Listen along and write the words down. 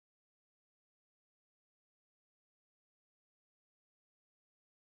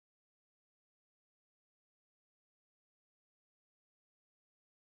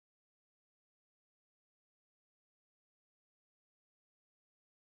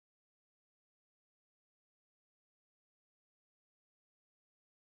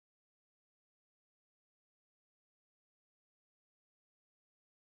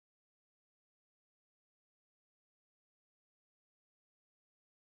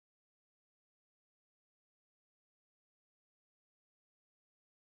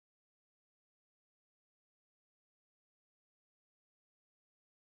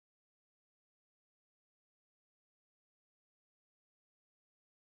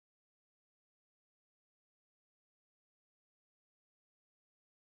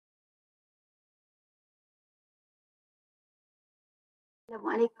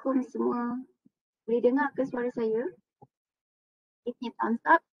Assalamualaikum semua. Boleh dengar ke suara saya? Give me a thumbs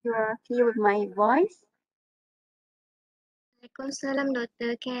up. You are clear with my voice. Waalaikumsalam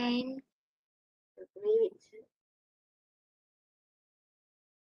Dr. Ken. Great.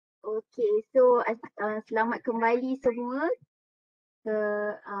 Okay, so selamat kembali semua ke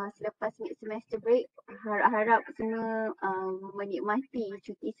selepas semester break. Harap-harap semua menikmati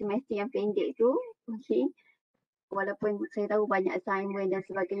cuti semester yang pendek tu. Okay. Walaupun saya tahu banyak assignment dan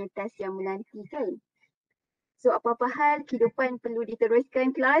sebagainya, test yang menantikan. So apa-apa hal kehidupan perlu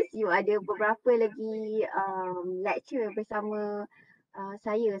diteruskan kelas. You ada beberapa lagi lecture bersama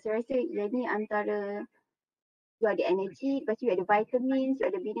saya. Saya rasa yang ni antara you ada energy, lepas tu you ada vitamins, you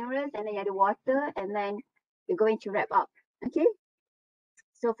ada minerals, and then you ada water, and then we're going to wrap up. Okay?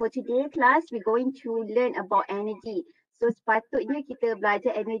 So for today class, we're going to learn about energy. So sepatutnya kita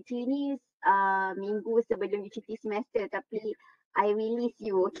belajar energy ni minggu sebelum cuti semester, tapi I release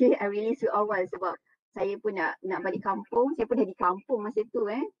you, okay? I release you awal sebab saya pun nak balik kampung. Saya pun dah di kampung masa tu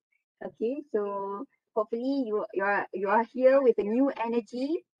Okay, so hopefully you are here with a new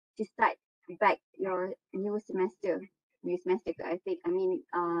energy to start back your new semester. New semester, I mean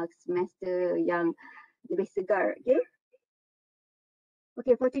semester yang lebih segar, okay?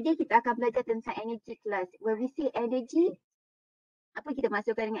 Okay, for today kita akan belajar tentang energy class. When we say energy, apa kita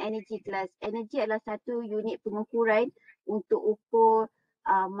maksudkan dengan energy class? Energy adalah satu unit pengukuran untuk ukur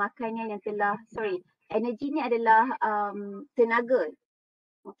makanan yang energy ni adalah tenaga,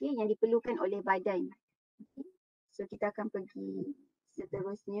 okay, yang diperlukan oleh badan. Okay. So kita akan pergi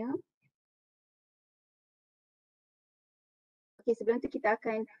seterusnya. Okay, sebelum tu kita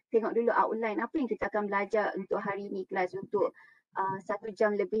akan tengok dulu outline apa yang kita akan belajar untuk hari ni kelas, untuk 1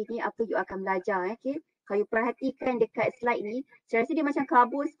 jam lebih ni apa you akan belajar. Okay. Kalau you perhatikan dekat slide ni, saya rasa dia macam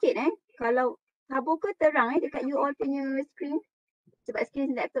kabur sikit Kalau kabur ke terang dekat you all punya screen? Sebab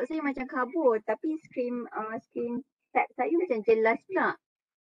screen laptop saya macam kabur, tapi screen tab saya macam jelas pula.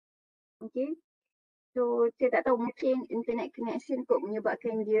 Okay. So saya tak tahu, mungkin internet connection kot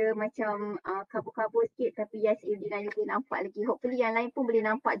menyebabkan dia macam kabur-kabur sikit, tapi yes, Irina you boleh nampak lagi. Hopefully yang lain pun boleh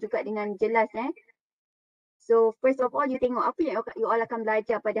nampak juga dengan jelas So first of all, you tengok apa yang you all akan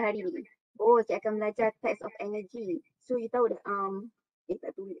belajar pada hari ni. Oh, saya akan belajar types of energy. So you tahu dah,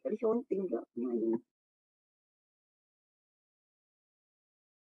 tak tulis, tak boleh counting pula.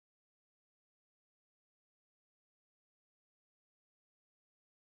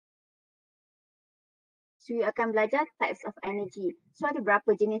 So you akan belajar types of energy. So ada berapa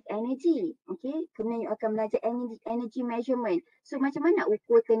jenis energy. Okay. Kemudian you akan belajar energy measurement. So macam mana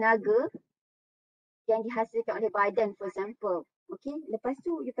ukur tenaga yang dihasilkan oleh badan, for example. Okay. Lepas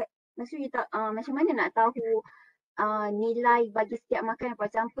tu you tak macam mana nak tahu nilai bagi setiap makanan.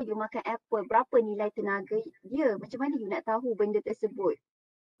 For example, you makan apple, berapa nilai tenaga dia? Macam mana you nak tahu benda tersebut?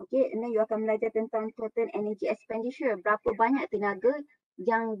 Okay, and then you akan belajar tentang total energy expenditure. Berapa banyak tenaga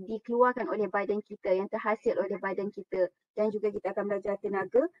yang dikeluarkan oleh badan kita, yang terhasil oleh badan kita. Dan juga kita akan belajar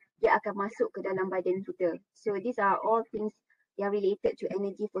tenaga yang akan masuk ke dalam badan kita. So these are all things yang related to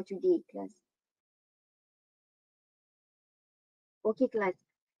energy for today, class. Okay, class.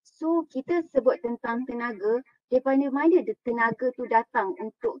 So kita sebut tentang tenaga, daripada mana tenaga tu datang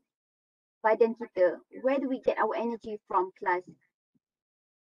untuk badan kita? Where do we get our energy from, class?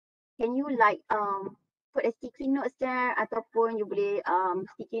 Can you put a sticky notes there, ataupun you boleh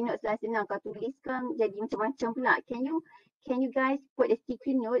sticky notes lah, senang kau tuliskan jadi macam-macam pula. Can you guys put a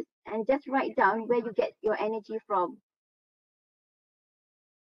sticky notes and just write down where you get your energy from?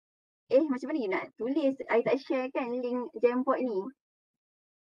 Macam mana you nak tulis? I tak share kan link Jamboard ni.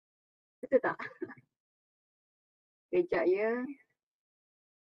 Betul tak? Kejap ya.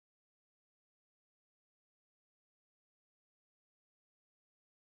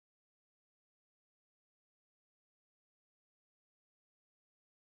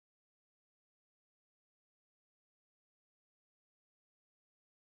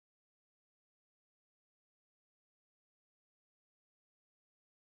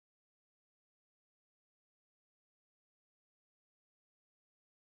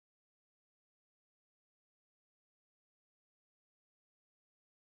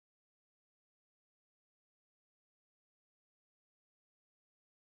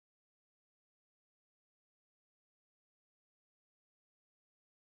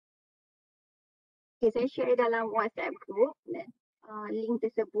 Okay, saya share dalam WhatsApp group. Link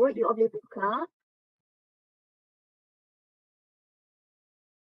tersebut you all boleh buka.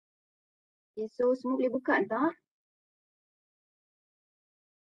 Okay, so semua boleh buka tak?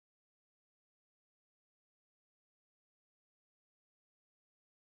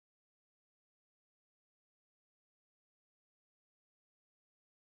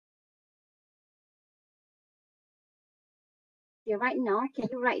 Okay, right now,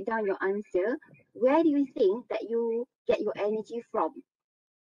 can you write down your answer? Where do you think that you get your energy from?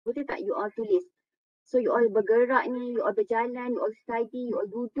 Boleh tak you all tulis? So you all bergerak ni, you all berjalan, you all study, you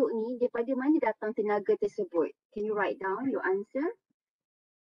all duduk ni, daripada mana datang tenaga tersebut? Can you write down your answer?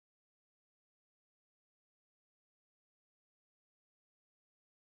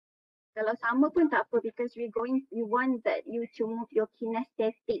 Kalau sama pun tak apa, because we want that you to move your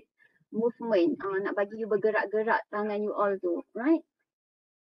kinesthetic movement. Nak bagi you bergerak-gerak tangan you all tu, right?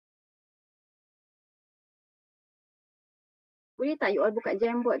 Boleh tak you all buka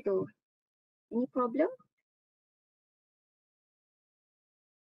Jamboard tu? Any problem?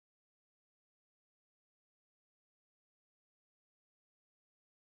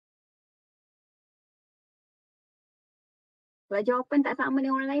 Kalau jawapan tak sama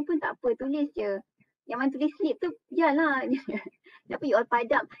dengan orang lain pun tak apa, tulis je. Yang mana tulis slip tu, biarlah. Tapi you all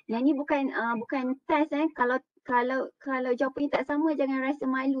padam. Yang ni bukan test Kalau jawapan tak sama, jangan rasa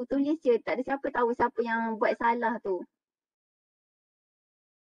malu. Tulis je. Tak ada siapa tahu siapa yang buat salah tu.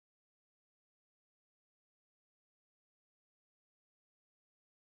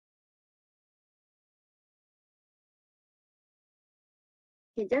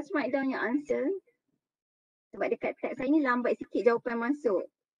 Okay, just write down your answer. Sebab dekat tab saya ni lambat sikit jawapan masuk.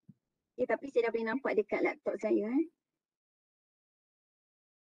 Okay, tapi saya dah boleh nampak dekat laptop saya.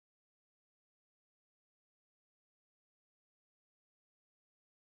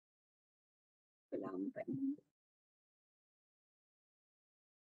 Lambat ni.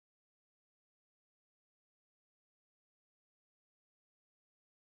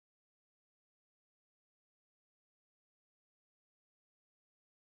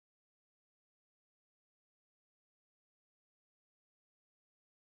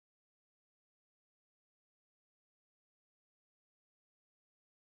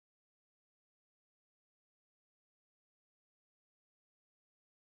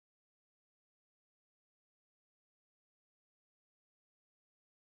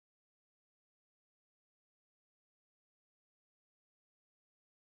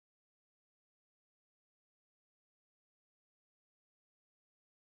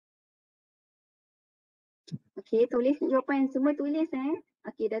 Okay, tulis jawapan semua tulis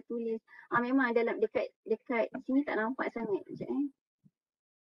Okay, dah tulis. Memang dalam dekat sini tak nampak sangat. Sekejap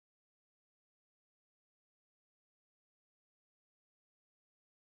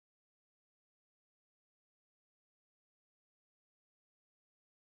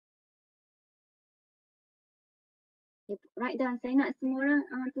Okay, write down. Saya nak semua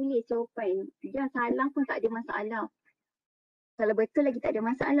orang tulis jawapan. Jangan salah pun tak ada masalah. Kalau betul lagi tak ada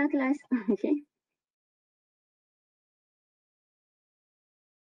masalah kelas. Okay.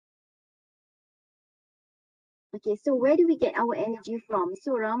 Okay, so where do we get our energy from?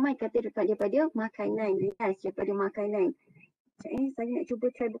 So ramai kata daripada makanan. Yes, daripada makanan. Saya nak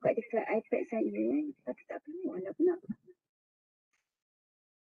cuba try buka dekat iPad saya. Tapi tak keluar lah pula.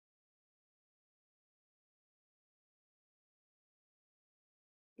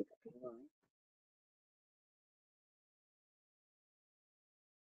 Dia tak keluar.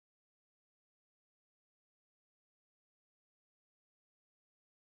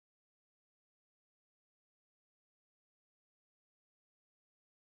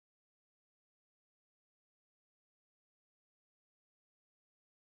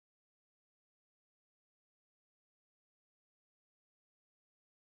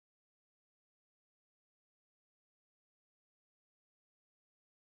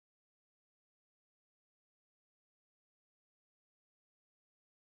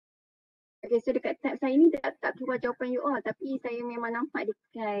 Okay, so dekat tab saya ni tak keluar jawapan you all, tapi saya memang nampak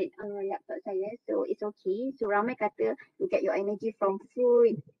dekat laptop saya, so it's okay. So ramai kata you get your energy from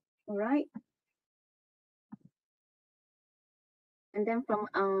food, alright. And then from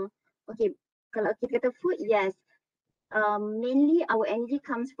okay, kalau kita kata food, yes, mainly our energy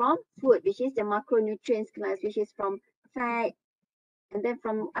comes from food, which is the macronutrients class, which is from fat, and then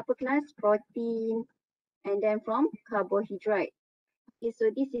from upper class protein, and then from carbohydrate. Okay,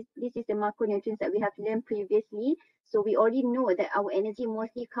 so this is the macronutrients that we have learned previously. So we already know that our energy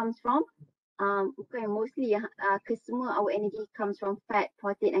mostly comes from bukan mostly kesemua our energy comes from fat,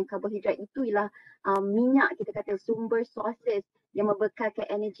 protein and carbohydrate. Itu ialah minyak, kita kata sumber sources yang membekalkan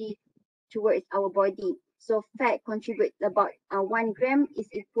energy towards our body. So fat contributes about 1 gram is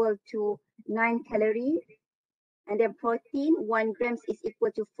equal to 9 calorie, and then protein 1 grams is equal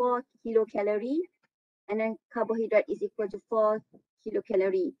to 4 kilocalorie, and then carbohydrate is equal to 4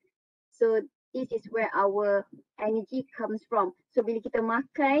 kilocalorie. So this is where our energy comes from. So bila kita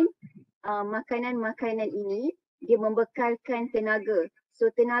makan makanan-makanan ini, dia membekalkan tenaga. So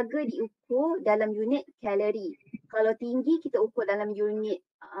tenaga diukur dalam unit kalori. Kalau tinggi kita ukur dalam unit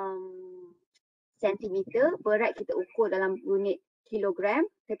sentimeter, berat kita ukur dalam unit kilogram,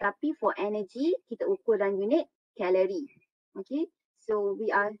 tetapi for energy kita ukur dalam unit kalori. Okay, so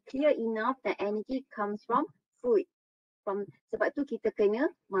we are clear enough that energy comes from food. Sebab tu kita kena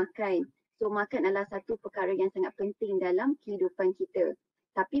makan. So makan adalah satu perkara yang sangat penting dalam kehidupan kita.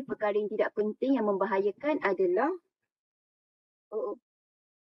 Tapi perkara yang tidak penting yang membahayakan adalah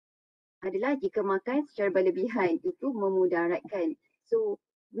jika makan secara berlebihan, itu memudaratkan. So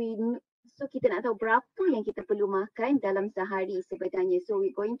kita nak tahu berapa yang kita perlu makan dalam sehari sebenarnya. So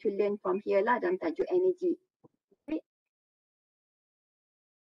we're going to learn from here lah dalam tajuk energy.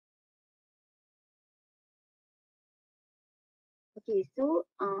 Okay, so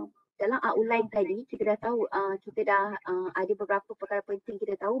dalam outline tadi kita dah tahu, kita dah ada beberapa perkara penting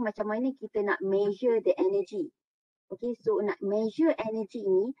kita tahu macam mana kita nak measure the energy. Okay, so nak measure energy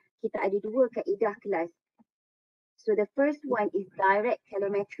ni kita ada dua kaedah kelas. So the first one is direct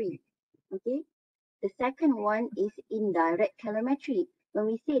calorimetry. Okay, the second one is indirect calorimetry. When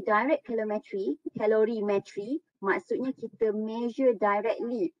we say direct calorimetry, maksudnya kita measure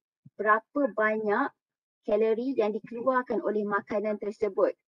directly berapa banyak kalori yang dikeluarkan oleh makanan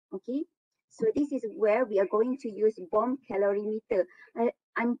tersebut. Okay, so this is where we are going to use bomb calorimeter.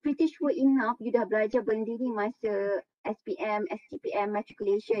 I'm pretty sure enough you dah belajar benda ni masa SPM, STPM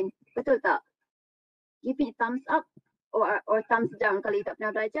matriculation. Betul tak? Give me thumbs up or thumbs down kalau you tak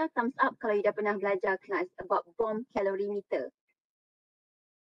pernah belajar, thumbs up kalau you dah pernah belajar class about bomb calorimeter.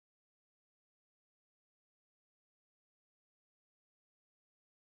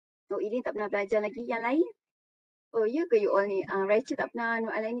 Oh, ini tak pernah belajar lagi. Yang lain? Oh, ya ke you all ni? Rachel tak pernah,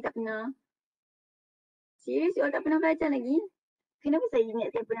 Nur Alaini tak pernah. Serius you all tak pernah belajar lagi? Kenapa saya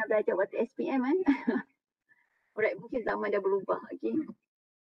ingat saya pernah belajar waktu SPM kan? Alright, mungkin zaman dah berubah. Okay.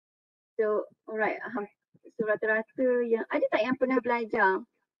 So, alright. So, rata-rata yang, ada tak yang pernah belajar?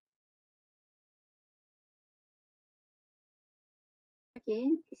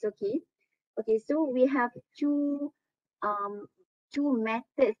 Okay, it's okay. Okay, so we have two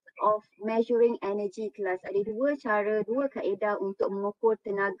methods of measuring energy class. Ada dua cara, dua kaedah untuk mengukur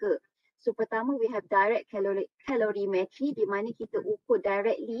tenaga. So pertama we have direct calorimetry di mana kita ukur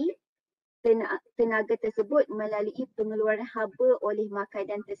directly tenaga tersebut melalui pengeluaran haba oleh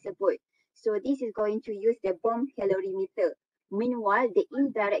makanan tersebut. So this is going to use the bomb calorimeter. Meanwhile, the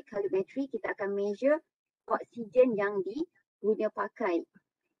indirect calorimetry kita akan measure oksigen yang diguna pakai.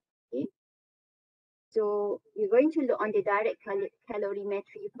 Okay. So we're going to look on the direct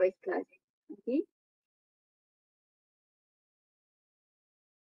calorimetry first class. Okay.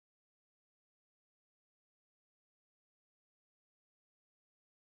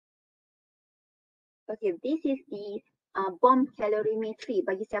 Okay, this is the bomb calorimetry.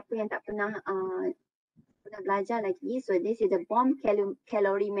 Bagi siapa yang tak pernah belajar lagi, so this is the bomb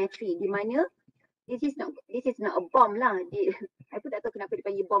calorimetry. Di mana this is not a bomb lah. Aku tak tahu kenapa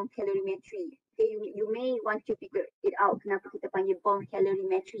dipanggil bomb calorimetry. Okay, you may want to figure it out kenapa kita panggil bomb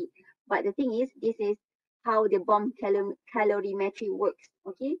calorimetry. But the thing is, this is how the bomb calorimetry works.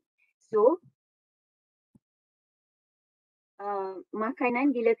 Okay, so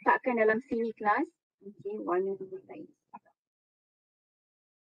makanan diletakkan dalam sini kelas. Okay, warna lain.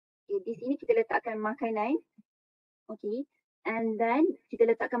 Okay, di sini kita letakkan makanan. Okay, and then kita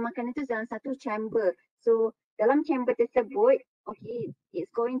letakkan makanan tu dalam satu chamber. So dalam chamber tersebut, okay,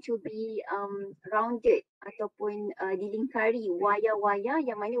 it's going to be rounded ataupun dilingkari wayar-wayar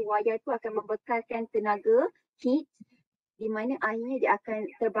yang mana wayar tu akan membekalkan tenaga heat di mana akhirnya dia akan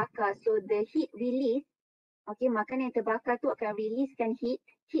terbakar. So the heat release, okay, makanan yang terbakar tu akan releasekan heat.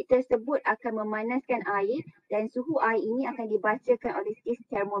 Heat tersebut akan memanaskan air dan suhu air ini akan dibacakan oleh this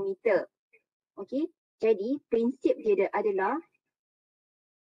thermometer. Okay, jadi prinsip dia adalah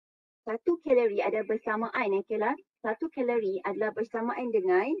satu kalori adalah bersamaan kelas. Satu kalori adalah bersamaan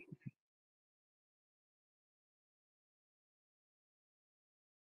dengan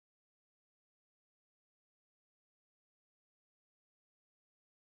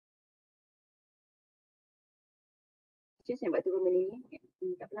saya buat turun benda ni.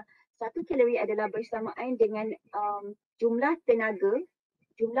 Tak pernah. Satu kalori adalah bersamaan dengan jumlah tenaga,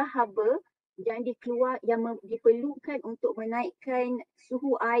 jumlah haba yang diperlukan untuk menaikkan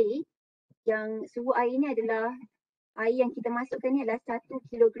suhu air. Yang suhu air ni adalah air yang kita masukkan ni adalah 1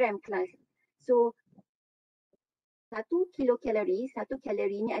 kilogram kelas. So 1 kalori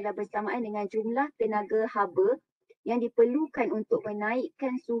ni adalah bersamaan dengan jumlah tenaga haba yang diperlukan untuk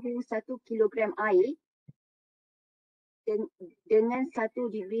menaikkan suhu 1 kilogram air dengan 1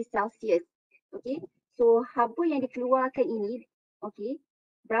 degree Celsius. Okay, so haba yang dikeluarkan ini, okay,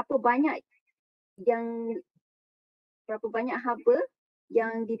 berapa banyak yang berapa banyak haba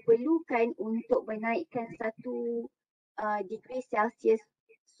yang diperlukan untuk menaikkan 1 degree Celsius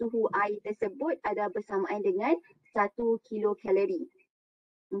suhu air tersebut adalah bersamaan dengan 1 kilokalori.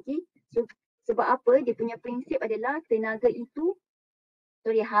 Okay. So, sebab apa? Dia punya prinsip adalah haba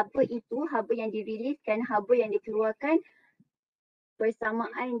yang diriliskan, haba yang dikeluarkan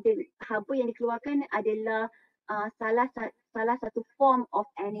bersamaan dengan haba yang dikeluarkan adalah salah satu form of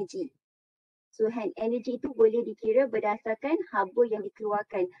energy. So energy itu boleh dikira berdasarkan haba yang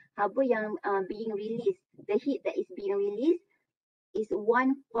dikeluarkan. Haba yang being released, the heat that is being released is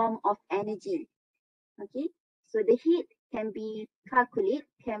one form of energy. Okay, so the heat can be calculated,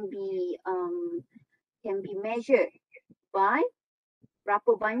 can be measured by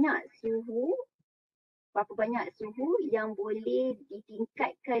berapa banyak suhu yang boleh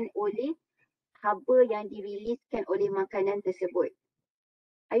ditingkatkan oleh haba yang diriliskan oleh makanan tersebut.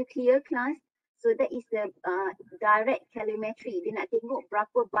 Are you clear, class? So that is the direct calorimetry. Dia nak tengok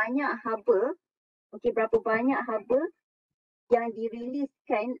berapa banyak haba yang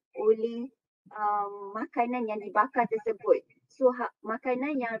diriliskan oleh makanan yang dibakar tersebut. So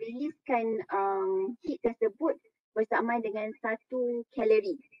makanan yang riliskan heat tersebut bersamaan dengan 1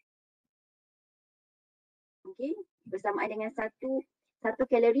 kalori. Okay, bersamaan dengan satu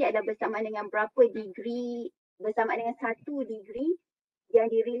kalori adalah bersamaan dengan berapa degree, bersamaan dengan 1 degree yang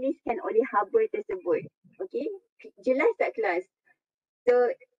diriliskan oleh haba tersebut. Okay, jelas tak kelas?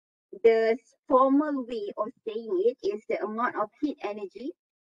 So the formal way of saying it is the amount of heat energy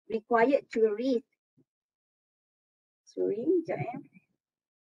required to reach. 1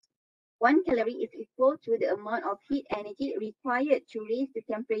 calorie is equal to the amount of heat energy required to raise the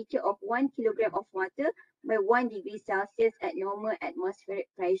temperature of 1 kilogram of water by 1 degree Celsius at normal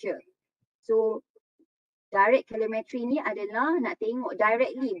atmospheric pressure. So direct calorimetry ni adalah nak tengok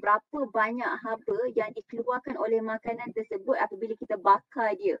directly berapa banyak haba yang dikeluarkan oleh makanan tersebut apabila kita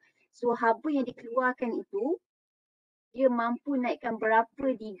bakar dia. So haba yang dikeluarkan itu, dia mampu naikkan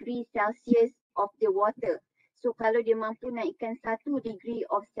berapa degree Celsius of the water. So kalau dia mampu naikkan 1 degree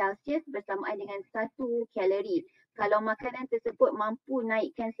of Celsius bersamaan dengan 1 kalori. Kalau makanan tersebut mampu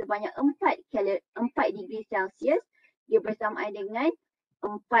naikkan sebanyak 4 degree Celsius, dia bersamaan dengan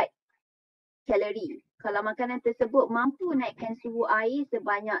 4 kalori. Kalau makanan tersebut mampu naikkan suhu air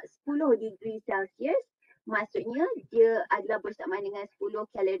sebanyak 10 degree Celsius, maksudnya dia adalah bersamaan dengan 10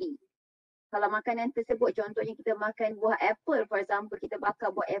 kalori. Kalau makanan tersebut, contohnya kita makan buah apple, for example, kita bakar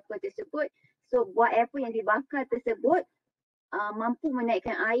buah apple tersebut. So buah apple yang dibakar tersebut mampu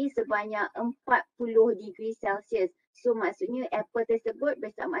menaikkan air sebanyak 40 degree Celsius. So maksudnya apple tersebut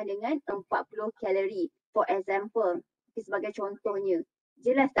bersamaan dengan 40 kalori. For example, sebagai contohnya.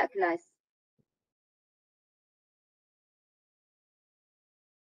 Jelas tak kelas?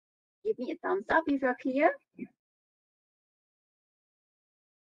 Give me a thumbs up if you're clear.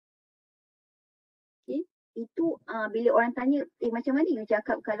 Okay. Itu bila orang tanya, macam mana you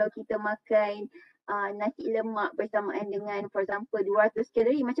cakap kalau kita makan nasi lemak bersamaan dengan for example 200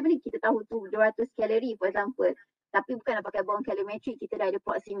 kalori, macam mana kita tahu tu 200 kalori for example? Tapi bukanlah pakai bawang kalorimetri, kita dah ada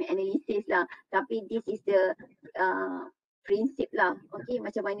proximate analysis lah. Tapi this is the prinsip lah. Okay,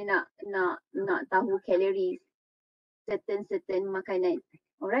 macam mana nak tahu kalori certain makanan.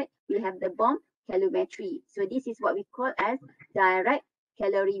 Alright, we have the bomb calorimetry. So this is what we call as direct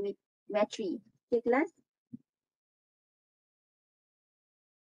calorimetry. Okay, class?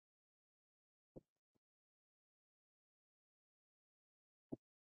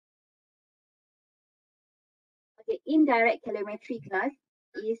 Okay, indirect calorimetry, class,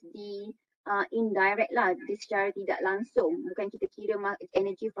 is the indirect lah, dia secara tidak langsung. Bukan kita kira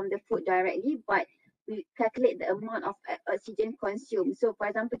energy from the food directly, but we calculate the amount of oxygen consumed. So for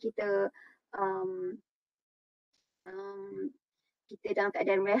example, kita dalam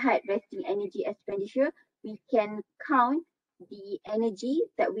keadaan rehat, resting energy expenditure, we can count the energy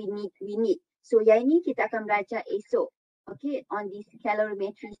that we need. So yang ini kita akan belajar esok, okay, on this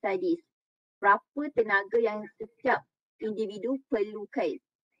calorimetry studies. Berapa tenaga yang setiap individu perlukan.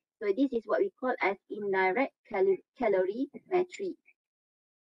 So this is what we call as indirect calorimetry.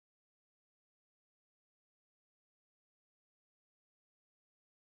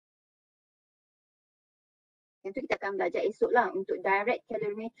 Yang tu kita akan belajar esok lah. Untuk direct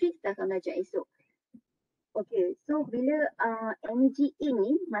calorimetry kita akan belajar esok. Okay, so bila energy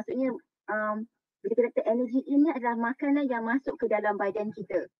ini, maksudnya bila kita kata energy ini adalah makanan yang masuk ke dalam badan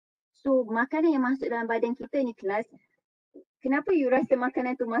kita. So makanan yang masuk dalam badan kita ni, kelas, kenapa you rasa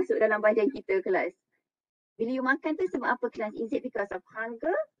makanan tu masuk dalam badan kita, kelas? Bila you makan tu sebab apa, kelas? Is it because of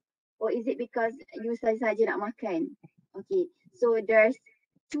hunger or is it because you saja nak makan? Okay, so there's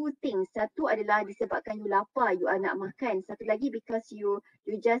two things. Satu adalah disebabkan you lapar, you nak makan. Satu lagi because you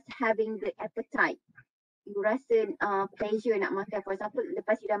just having the appetite. You rasa pleasure nak makan. For example,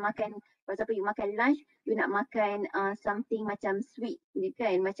 lepas you dah makan, for example you makan lunch, you nak makan something macam sweet,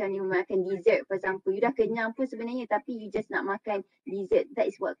 kan? Macam you makan dessert for example. You dah kenyang pun sebenarnya tapi you just nak makan dessert. That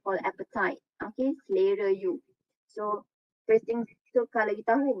is what called appetite. Okay, selera you. So first thing, so kalau you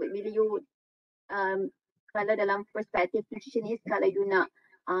tahu bila you kalau dalam perspektif nutritionist, kalau you nak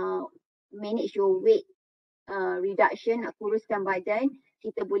manage your weight reduction, nak kuruskan badan,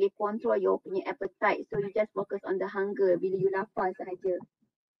 kita boleh control your punya appetite. So you just focus on the hunger bila you lapar sahaja.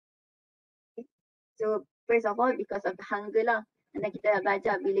 Okay. So first of all because of the hunger lah. And then kita dah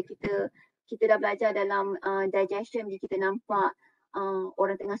belajar bila kita dah belajar dalam digestion, bila kita nampak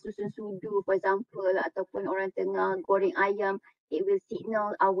orang tengah susun sudu for example ataupun orang tengah goreng ayam, it will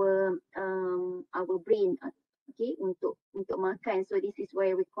signal our brain okay untuk makan. So this is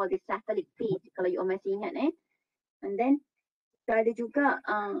why we call this cephalic phase kalau you all masih ingat And then ada juga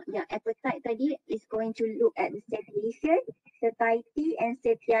yang appetite tadi is going to look at the satiation, satiety and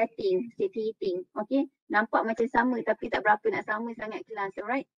satiating. Okay, nampak macam sama tapi tak berapa nak sama sangat kelas,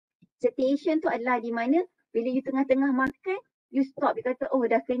 alright. Satiation tu adalah di mana bila you tengah-tengah makan, you stop, you kata oh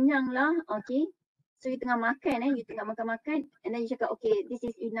dah kenyang lah, okay. So you tengah makan you tengah makan and then you cakap okay this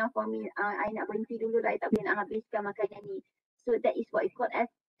is enough for me, I nak berhenti dulu lah, I tak boleh nak habiskan makanan ni. So that is what you call as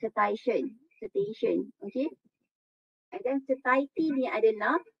satiation, okay. And then satiety ni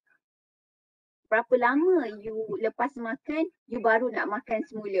adalah berapa lama you lepas makan, you baru nak makan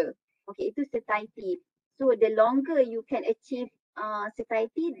semula. Okay, itu satiety. So the longer you can achieve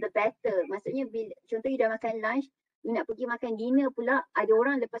satiety, the better. Maksudnya bila, contoh you dah makan lunch, you nak pergi makan dinner pula, ada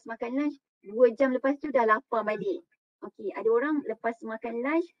orang lepas makan lunch, 2 jam lepas tu dah lapar balik. Okay, ada orang lepas makan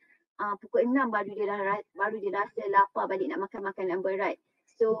lunch, pukul 6 baru dia rasa lapar balik nak makan makanan berat.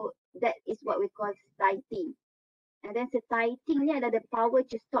 So that is what we call satiety. And then satiating ni adalah the power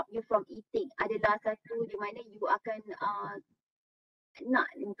to stop you from eating. Adalah satu di mana you akan nak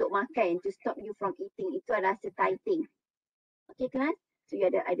untuk makan, to stop you from eating. Itu adalah satiating. Okay kelas? So you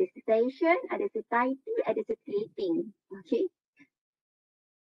ada satiation, ada satiety, ada satiating. Okay?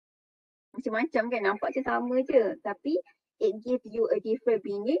 Macam-macam kan, nampak macam sama je. Tapi it gives you a different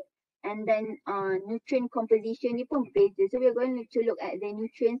meaning. And then nutrient composition ni pun berbeza. So we're going to look at the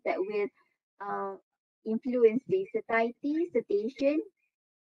nutrients that will influence the satiety, satiation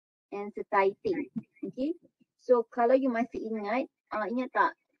and satiating. Okay. So kalau you masih ingat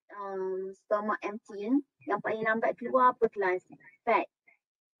tak stomach emptying, yang paling lambat keluar apa kelas? Fat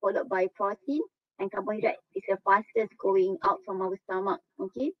followed by protein and carbohydrate is the fastest going out from our stomach.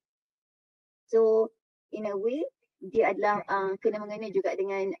 Okay. So in a way dia adalah kena mengena juga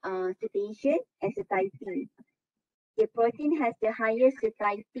dengan satiation and satiety. The protein has the highest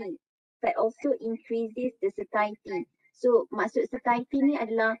satiety. Fat also increases the satiety. So maksud satiety ni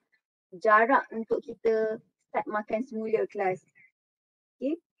adalah jarak untuk kita start makan semula kelas.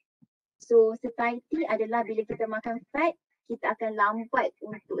 Okay. So satiety adalah bila kita makan fat, kita akan lambat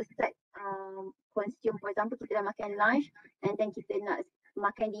untuk start consume. For example, kita dah makan lunch and then kita nak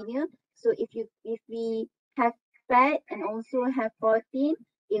makan dinner. So if we have fat and also have protein,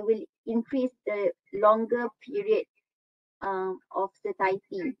 it will increase the longer period of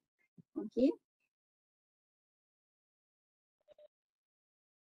satiety. Okay.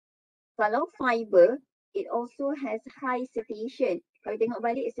 Kalau fiber, it also has high satiation. Kalau tengok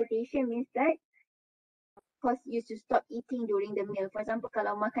balik, satiation means that cause you to stop eating during the meal. For example,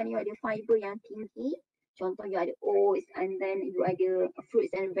 kalau makan you ada fiber yang tinggi, contoh you ada oats and then you ada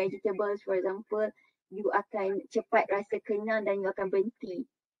fruits and vegetables for example, you akan cepat rasa kenyang dan you akan berhenti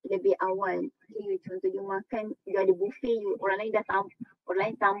lebih awal. Okay, contoh you makan, you ada buffet, orang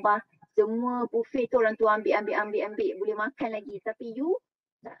lain tambah semua buffet tu orang tu ambil, boleh makan lagi. Tapi you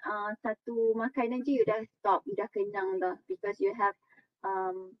satu makanan je you dah stop, you dah kenyang dah because you have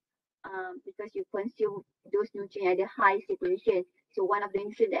because you consume those nutrients ada high satiation. So one of the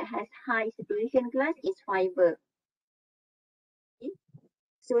nutrients that has high satiation class is fiber. Okay.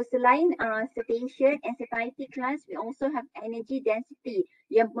 So selain satiation and satiety class, we also have energy density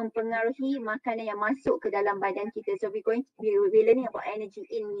yang mempengaruhi makanan yang masuk ke dalam badan kita. So we're learning about energy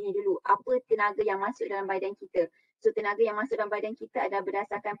in ni dulu. Apa tenaga yang masuk dalam badan kita? So tenaga yang masuk dalam badan kita adalah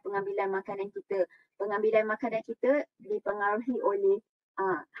berdasarkan pengambilan makanan kita. Pengambilan makanan kita dipengaruhi oleh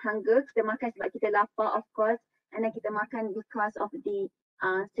hunger. Kita makan sebab kita lapar of course. And then kita makan because of the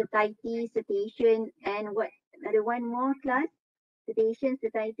satiety, satiation and what another one more class? Satiation,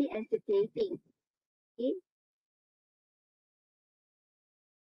 satiety and satiating. Okay.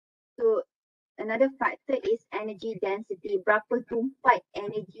 So another factor is energy density. Berapa tumpat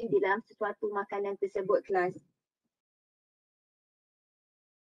energi di dalam sesuatu makanan tersebut, kelas.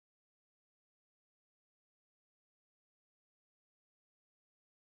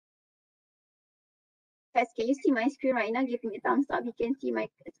 Guys, can you see my screen right now? Give me a thumbs up. You can see my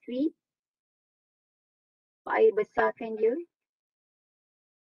screen. Saya besarkan dia.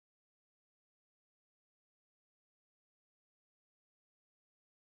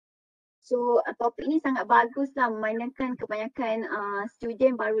 So topik ni sangat bagus lah, memandangkan kebanyakan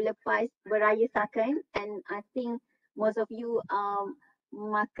student baru lepas beraya sakan, and I think most of you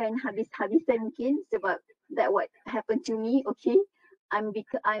makan habis-habisan mungkin sebab that what happened to me. Okay, I'm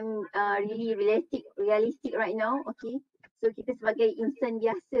really realistic right now. Okay, so kita sebagai insan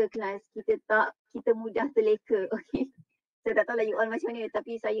biasa kelas, kita mudah terleka. Okay, saya tak tahu lah you all macam mana,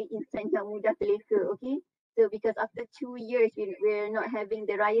 tapi saya insan yang mudah terleka. Okay, so because after 2 years we're not having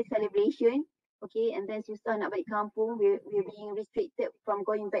the raya celebration, okay, and then susah nak balik kampung, we're being restricted from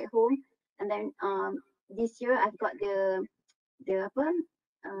going back home, and then this year I've got the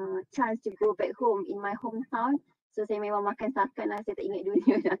chance to go back home in my hometown. So saya memang makan sakan lah, saya tak ingat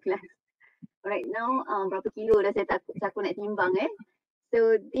dunia dah kelas. Right now berapa kilo dah saya takut nak timbang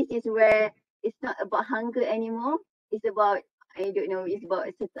So this is where it's not about hunger anymore. It's about, I don't know, it's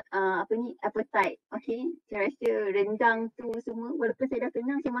about appetite. Okay, saya rasa rendang tu semua, walaupun saya dah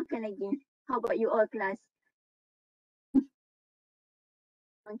kenyang, saya makan lagi. How about you all, class?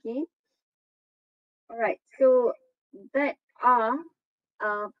 Okay. Alright, so that are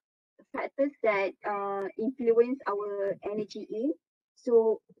factors that influence our energy in.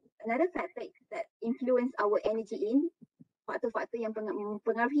 So another factor that influence our energy in, faktor-faktor yang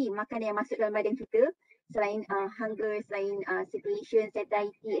mempengaruhi makanan yang masuk dalam badan kita, selain hunger, selain satiation,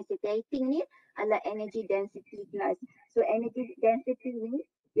 satiety, and satiating ni adalah energy density, class. So energy density ni,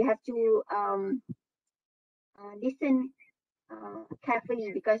 you have to listen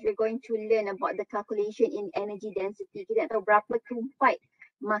carefully because we're going to learn about the calculation in energy density. Kita tahu berapa tumpat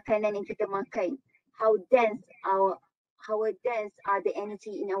makanan yang kita makan, how dense are the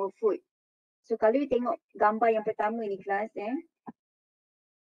energy in our food. So kalau you tengok gambar yang pertama ni, kelas,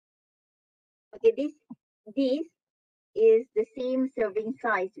 okay, this is the same serving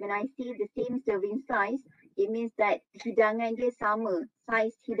size. When I see the same serving size, it means that hidangan dia sama,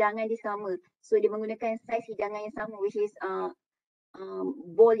 size hidangan dia sama. So dia menggunakan size hidangan yang sama, which is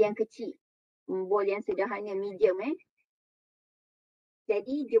bowl yang kecil, bowl yang sederhana, medium.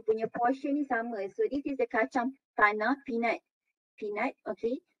 Jadi dia punya portion ni sama. So this is the kacang tanah, peanut,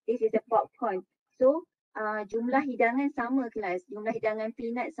 okay. This is the popcorn. So jumlah hidangan sama, kelas. Jumlah hidangan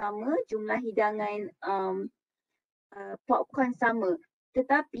peanut sama, jumlah hidangan popcorn sama.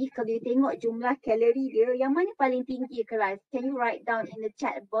 Tetapi kalau you tengok jumlah kalori dia, yang mana paling tinggi, kelas? Can you write down in the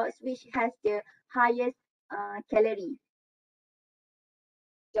chat box which has the highest calorie?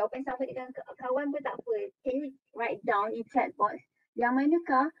 Jawapan sama dengan kawan pun tak apa. Can you write down in chat box yang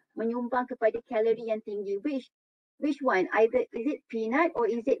manakah menyumbang kepada kalori yang tinggi? Which one? Either is it peanut or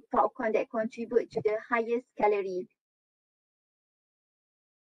is it popcorn that contribute to the highest calorie?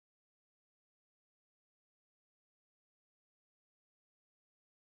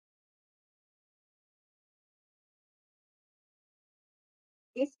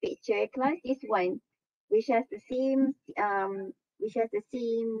 This picture, class, this one, which has the same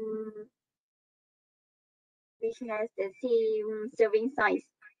serving size.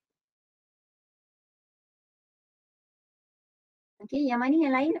 Okay, yang mana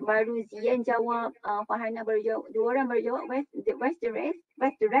yang lain? Baru Zian jawab, Farhana baru jawab, dua orang baru jawab. Where's the rest?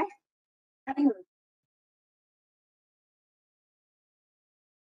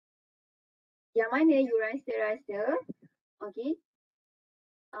 Yang mana you rasa, okay,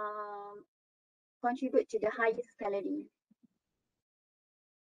 contribute to the highest calorie?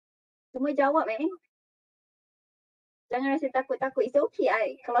 Semua jawab Jangan rasa takut-takut. It's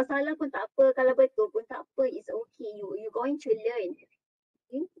okay. Kalau salah pun tak apa, kalau betul pun tak apa. It's okay. You going to learn.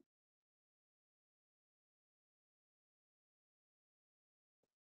 Okay?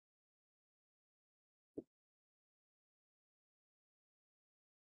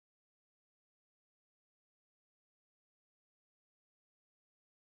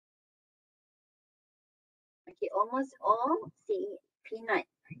 Okay, almost all say peanut.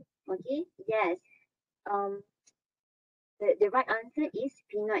 Okay, yes. The right answer is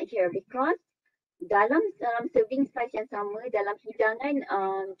peanut here because dalam serving size yang sama, dalam hidangan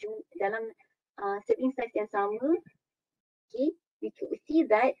dalam serving size yang sama, okay, we could see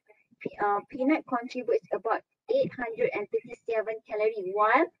that peanut contributes about 837 calorie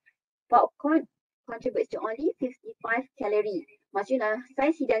while popcorn contributes to only 55 calorie. Maksudnya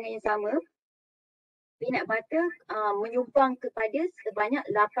size hidangan yang sama, peanut butter menyumbang kepada sebanyak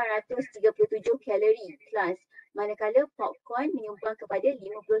 837 kalori kelas. Manakala popcorn menyumbang kepada 55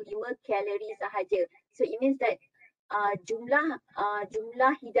 kalori sahaja. So it means that jumlah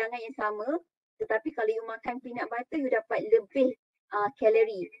hidangan yang sama, tetapi kalau you makan peanut butter, you dapat lebih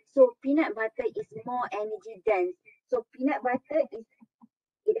kalori. So peanut butter is more energy dense. So peanut butter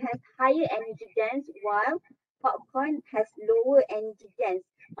it has higher energy dense while popcorn has lower energy dense.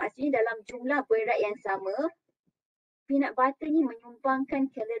 Maksudnya dalam jumlah berat yang sama, peanut butter ni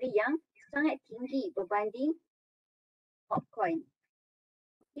menyumbangkan kalori yang sangat tinggi berbanding popcorn.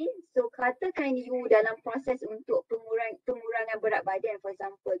 Okay, so katakan you dalam proses untuk pengurangan berat badan, for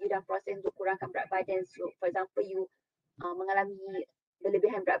example, you dalam proses untuk kurangkan berat badan, so for example, you mengalami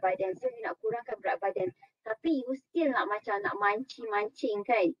berlebihan berat badan, so you nak kurangkan berat badan, tapi you still nak macam nak mancing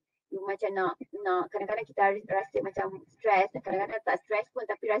kan, you macam nak kadang-kadang kita rasa macam stres, kadang-kadang tak stres pun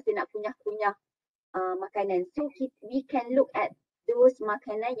tapi rasa nak kunyah-kunyah makanan. So we can look at those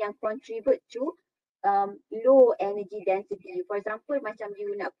makanan yang contribute to low energy density. For example, macam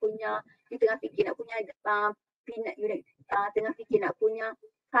you nak punya, you tengah fikir nak punya peanut, you tengah fikir nak punya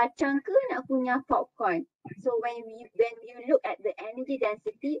kacang ke nak punya popcorn. So when you look at the energy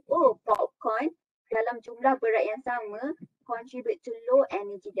density, popcorn dalam jumlah berat yang sama contribute to low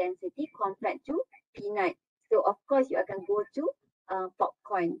energy density compared to peanut. So of course you akan go to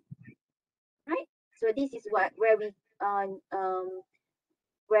popcorn, right? So this is where we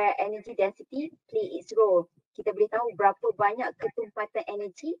where energy density play its role. Kita boleh tahu berapa banyak ketumpatan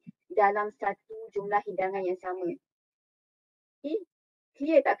energi dalam satu jumlah hidangan yang sama. Okay,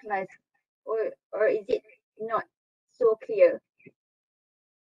 clear tak kelas? Or is it not so clear?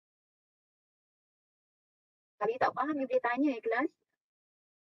 Kalau tak faham, you boleh tanya kelas.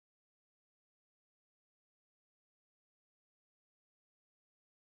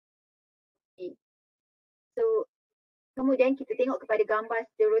 Okay. So kemudian kita tengok kepada gambar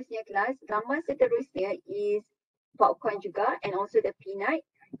seterusnya kelas. Gambar seterusnya is popcorn juga and also the peanut.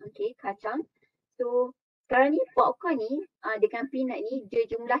 Okay, kacang. So sekarang ni popcorn ni dengan peanut ni dia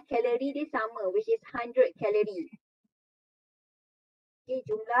jumlah kalori dia sama, which is 100 kalori. Okay,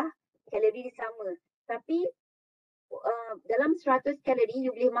 jumlah kalori dia sama. Tapi dalam 100 kalori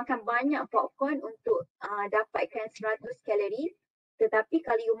you boleh makan banyak popcorn untuk dapatkan 100 kalori. Tetapi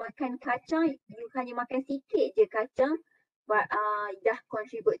kalau you makan kacang, you hanya makan sikit je kacang, dah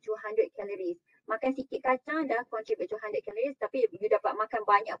contribute to 100 calories. Makan sikit kacang dah contribute to 100 calories, tapi you dapat makan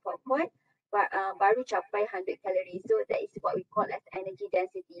banyak popcorn, baru capai 100 calories. So that is what we call as energy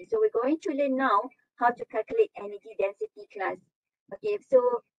density. So we're going to learn now how to calculate energy density class. Okay,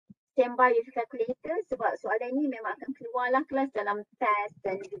 so standby with calculator sebab soalan ni memang akan keluarlah kelas dalam test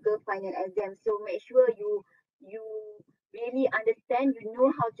dan juga final exam. So make sure you really understand, you know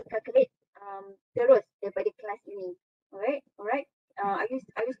how to calculate terus daripada kelas ini. Alright. Are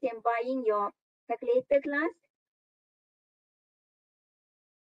you standbying your calculator class?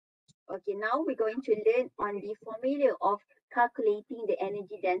 Okay, now we're going to learn on the formula of calculating the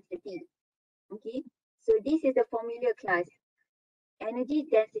energy density. Okay, so this is the formula class. Energy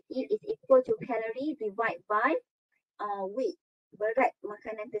density is equal to calorie divided by weight, berat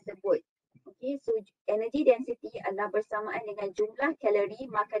makanan tersebut. Okay, so energy density adalah bersamaan dengan jumlah kalori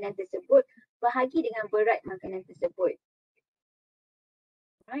makanan tersebut bahagi dengan berat makanan tersebut.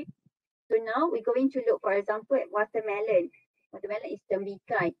 Right. So now we're going to look, for example, at watermelon. Watermelon is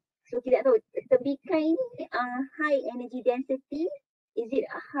tembikai. So kita tahu tembikai ni high energy density. Is it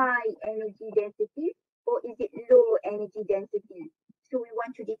a high energy density or is it low energy density? So we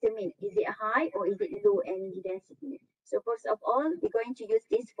want to determine, is it high or is it low energy density? So first of all, we're going to use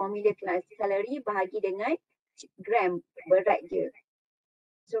this formula class. Kalori bahagi dengan gram, berat dia.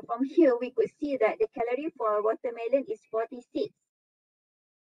 So from here, we could see that the calorie for watermelon is 46.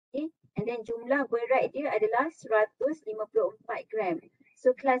 Okay, and then jumlah berat dia adalah 154 gram.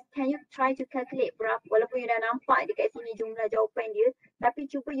 So class, can you try to calculate berapa, walaupun you dah nampak dekat sini jumlah jawapan dia, tapi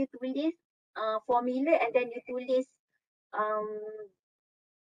cuba you tulis formula and then you tulis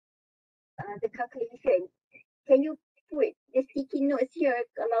the calculation. Can you put the sticky notes here,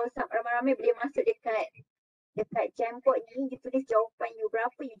 kalau ramai-ramai boleh masuk dekat jamboard ni, you tulis jawapan you,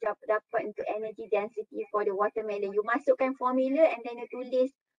 berapa you dapat untuk energy density for the watermelon. You masukkan formula and then you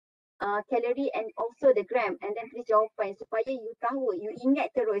tulis calorie and also the gram and then tulis jawapan supaya you tahu, you ingat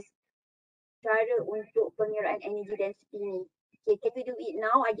terus cara untuk pengiraan energy density ni. Okay, can you do it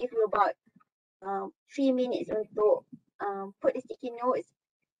now? I give you about 3 minutes untuk put the sticky notes,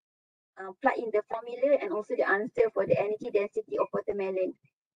 plug in the formula and also the answer for the energy density of watermelon.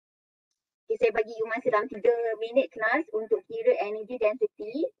 Okay, saya bagi you masa dalam 3 minit kelas untuk kira energy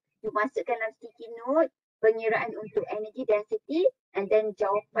density You masukkan dalam sticky note pengiraan untuk energy density and then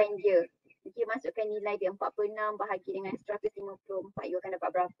jawapan dia. Okay, masukkan nilai dia 46 bahagi dengan 154. You akan dapat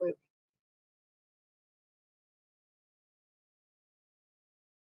berapa?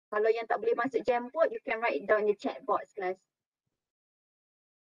 Kalau yang tak boleh masuk Jamboard, you can write it down in the chat box, class.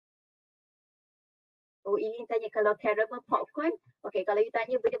 Oh, Eileen tanya kalau caramel popcorn. Okay, kalau you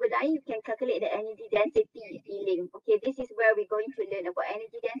tanya benda-benda lain, you can calculate the energy density, Eileen. Okay, this is where we're going to learn about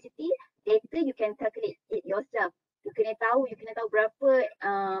energy density. Later, you can calculate it yourself. You kena tahu berapa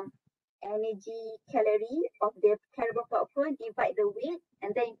energy calorie of the caramel popcorn, divide the weight,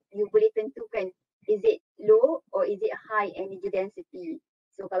 and then you boleh tentukan is it low or is it high energy density.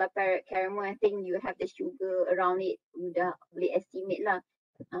 So kalau caramel, I think you have the sugar around it, you dah boleh estimate lah.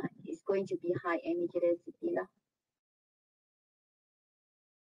 It's going to be high energy density lah.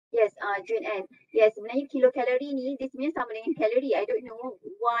 Yes, June N. Yes, sebenarnya kilokalori ni, dia sebenarnya sama dengan kalori. I don't know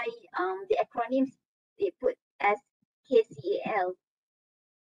why the acronyms they put as KCAL.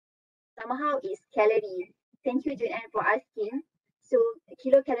 Somehow it's calorie. Thank you, June N, for asking. So,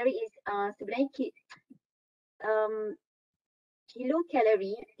 kilokalori is sebenarnya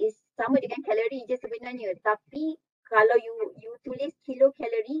kilokalori is sama dengan kalori je sebenarnya. Tapi kalau you tulis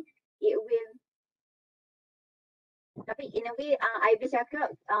kilokalori, it will. Tapi in a way, I boleh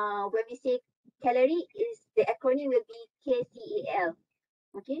cakap when we say calorie, is the acronym will be KCAL.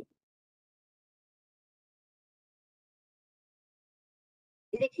 Okay.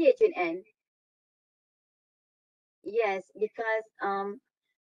 Is it clear, Jun N? Yes, because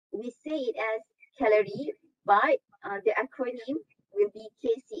we say it as calorie, but the acronym will be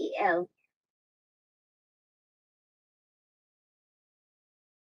KCAL.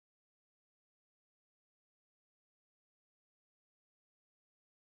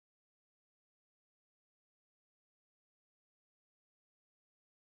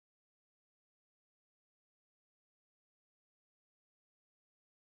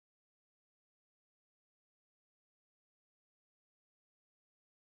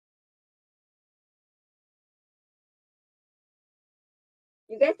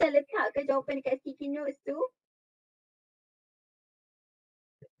 You guys dah letak ke jawapan dekat sticky notes tu?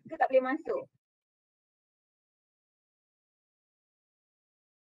 Ke tak boleh masuk?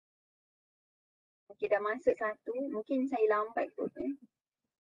 Okay, dah masuk satu. Mungkin saya lambat kot.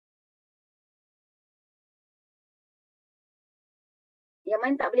 Yang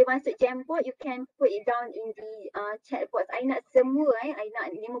mana tak boleh masuk Jamboard, you can put it down in the chat box. I nak semua, I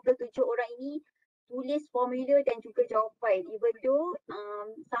nak 57 orang ini tulis formula dan juga jawapan. Even though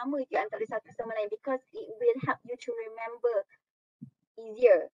sama je antara satu sama lain, because it will help you to remember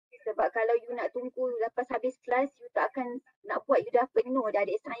easier. Sebab kalau you nak tunggu lepas habis kelas, you tak akan nak buat, you dah penuh, dah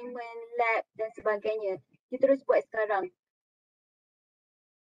ada assignment, lab dan sebagainya. You terus buat sekarang.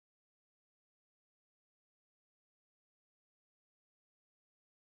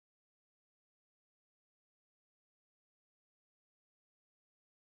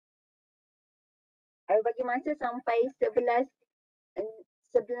 I bagi masa sampai 11.15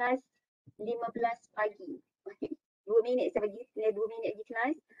 pagi. 2 minit saya bagi, 2 minit lagi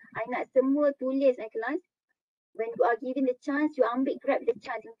kelas. I nak semua tulis kelas. When you are given the chance, you ambil grab the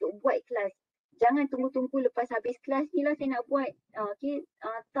chance untuk buat kelas. Jangan tunggu-tunggu lepas habis kelas ni lah saya nak buat. Okay,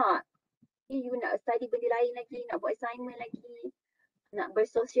 tak. Okay, you nak study benda lain lagi, nak buat assignment lagi, nak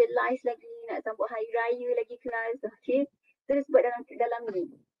bersocialize lagi, nak sambut hari raya lagi kelas. Okay, terus buat dalam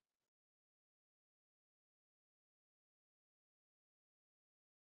ni.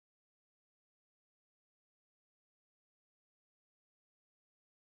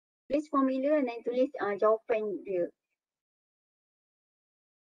 Tulis formula dan tulis jawapan dia.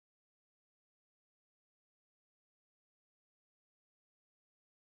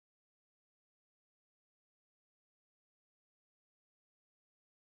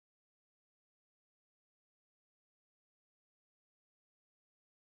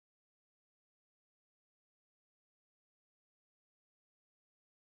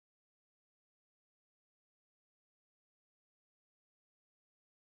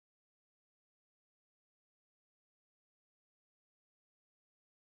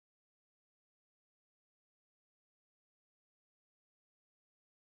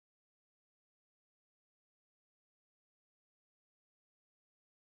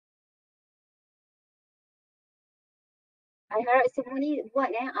 I harap semua ni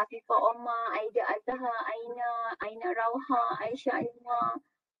buat Afifah Omar, Aida Azhar, Aina Rauha, Aisyah Anwar,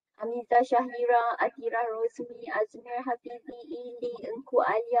 Amiza Syahira, Atira Rosmi, Azmir Hafizi, Ili, Engku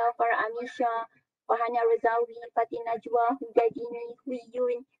Alia, Farah Amisha, Farhana Razawi, Fatin Najwa, Huda Dini, Hui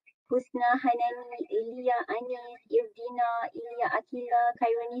Yun, Husna Dina, Hanani, Elia, Anis, Irdina, Ilya, Akila,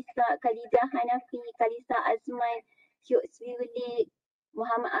 Kairanisa, Khalida, Hanafi, Kalisa, Azman, Syuk Swiulik,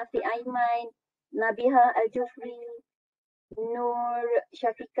 Muhammad Afiq Aiman, Nabiha Al-Jufri, Nur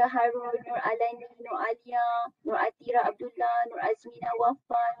Syafiqah Harun, Nur Alani, Nur Alia, Nur Atira Abdullah, Nur Azmina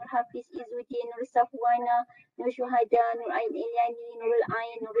Wafa, Nur Hafiz Izzuddin, Nur Safwana, Nur Syuhada, Nur Ain Eliani, Nurul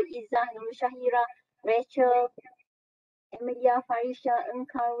Ain, Nurul Izzah, Nur Syahira, Rachel, Emilia, Farisha,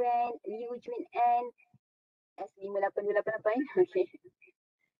 Engkaren, Liu Jun N, S58288, okay.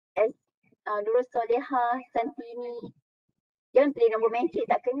 Nurul Soleha, Santini. Jangan pilih nombor matrik,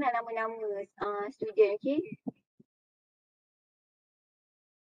 tak kenal nama-nama student, okay.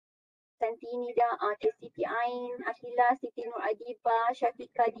 Santini dah, Siti Ain, Akila, Siti Nur Adiba,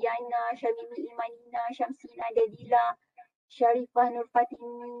 Syafiqah Diana, Syamimi Imanina, Syamsina Dadila, Syarifah Nur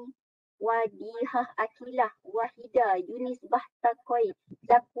Fatimi, Wadihah Akilah, Wahida, Yunis Bahtakoi,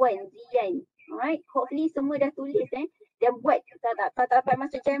 Zakwan, Zian. Alright, hopefully semua dah tulis Dan buat, kalau tak dapat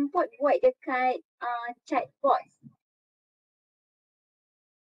masuk Jamboard, buat dekat chat box.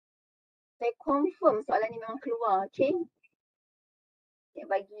 Saya confirm soalan ni memang keluar, okay? Saya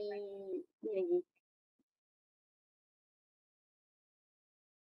bagi ni lagi.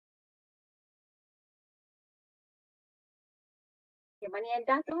 Okay, mana yang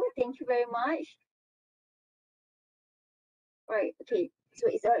dah tu? Thank you very much. Alright, okay. So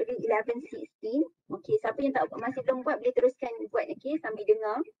it's already 11:16. Okay, siapa yang tak masih belum buat boleh teruskan buat, okay, sambil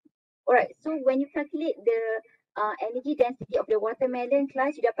dengar. Alright, so when you calculate the energy density of the watermelon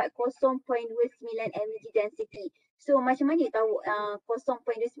class, you dapat 0.29 energy density. So macam mana you tahu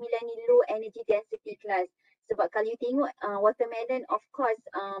 0.29 ni low energy density class? Sebab kalau you tengok watermelon, of course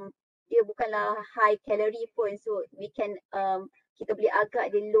dia bukanlah high calorie pun. So we can kita boleh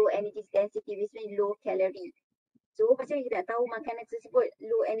agak dia low energy density, which means low calorie. So macam mana kita nak tahu makanan tersebut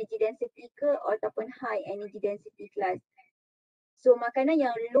low energy density ke ataupun high energy density class? So makanan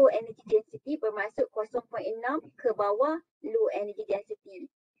yang low energy density bermaksud 0.6 ke bawah low energy density.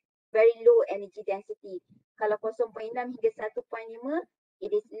 Very low energy density. Kalau 0.6 hingga 1.5,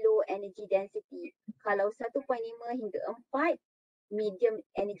 it is low energy density. Kalau 1.5 hingga 4, medium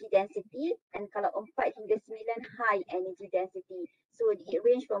energy density. And kalau 4 hingga 9, high energy density. So it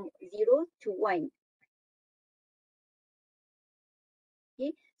range from 0 to 1.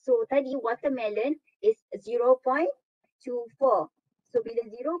 Okay. So tadi watermelon is 0.24. So bila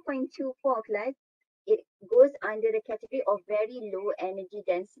 0.24 class, it goes under the category of very low energy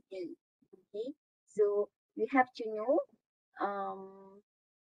density. Okay. So we have to know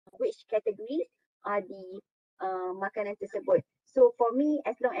which categories are the makanan tersebut. So for me,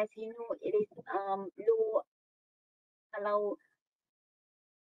 as long as you know it is low, kalau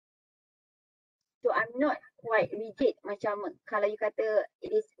so I'm not quite rigid macam kalau you kata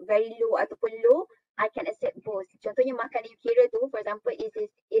it is very low ataupun low, I can accept both. Contohnya makanan you kira tu, for example, it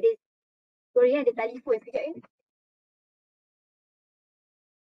is sorry ada telefon sekejap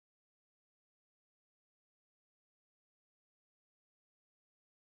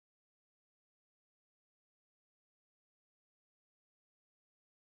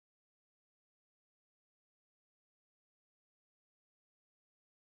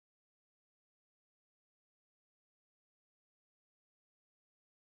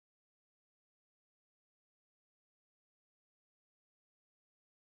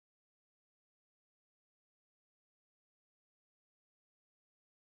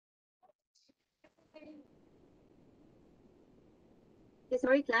Okay,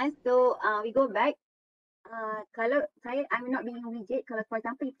 sorry class. So we go back. Kalau saya, I'm not being rigid. Kalau for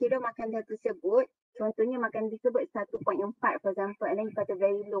example, you kira makanan tersebut, contohnya makanan tersebut 1.4 for example, and then you kata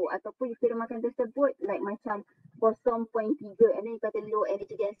very low. Ataupun you kira makanan tersebut like macam 0.3 and then you kata low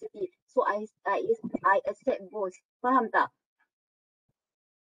energy density. So I accept both. Faham tak?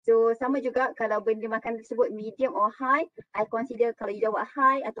 So sama juga kalau benda makan tersebut medium or high, I consider kalau you jawab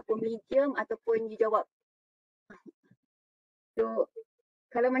high ataupun medium ataupun you jawab. So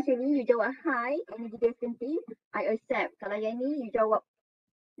kalau macam ni you jawab high energy density, I accept. Kalau yang ni you jawab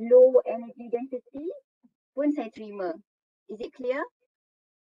low energy density pun saya terima. Is it clear?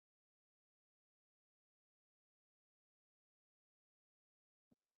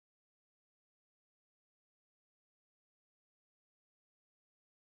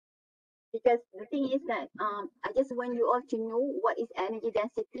 Because the thing is that I just want you all to know what is energy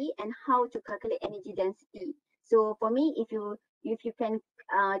density and how to calculate energy density. So for me, if you can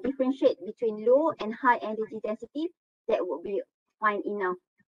differentiate between low and high energy density, that would be fine enough.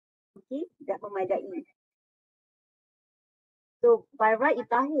 Okay, dah memadai. So by right you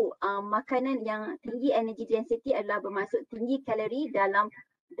tahu makanan yang tinggi energy density adalah bermaksud tinggi kalori dalam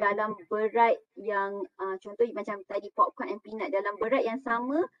dalam berat yang contoh macam tadi popcorn and peanut dalam berat yang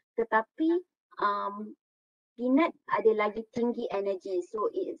sama, tetapi peanut ada lagi tinggi energy. So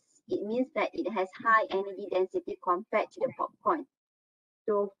it means that it has high energy density compared to the popcorn.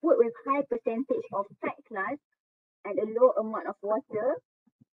 So food with high percentage of fat class and a low amount of water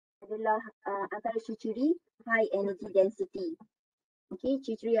adalah antara ciri-ciri high energy density. Okay,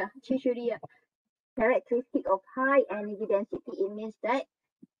 ciri-ciri characteristic of high energy density, it means that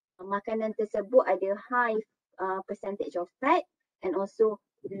makanan tersebut ada high percentage of fat and also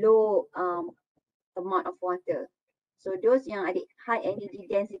low amount of water. So those yang ada high energy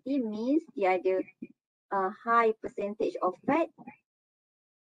density means dia ada high percentage of fat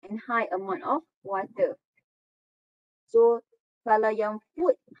and high amount of water. So kalau yang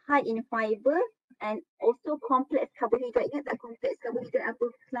food high in fiber and also complex carbohydrate, ingat tak complex carbohydrate apa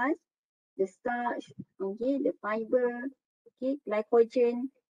class? The starch, okay, the fiber, okay,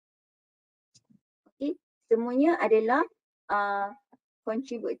 glycogen, okay, semuanya adalah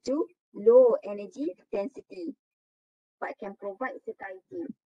contribute to low energy density but can provide satiety.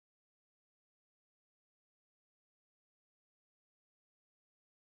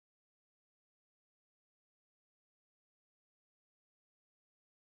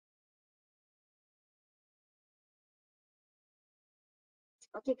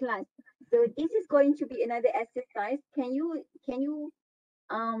 Okay, class. So this is going to be another exercise. Can you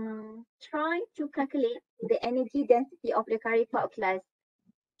try to calculate the energy density of the curry pulp class?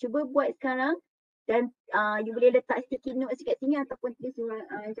 Cuba buat sekarang dan you boleh letak sticky notes kat sini ataupun tulis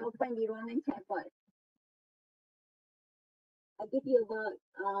jawapan di ruangan chatbot. I give you about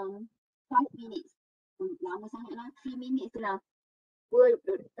 5 minutes. Lama sangat lah, 3 minutes lah.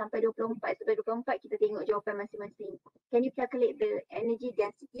 Sampai 24. Sampai 24 kita tengok jawapan masing-masing. Can you calculate the energy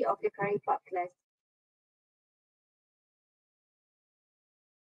density of the curry pulp class?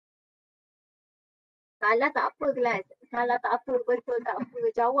 Salah tak apa kelas. Salah tak apa, betul tak apa.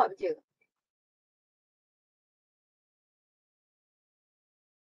 Jawab je.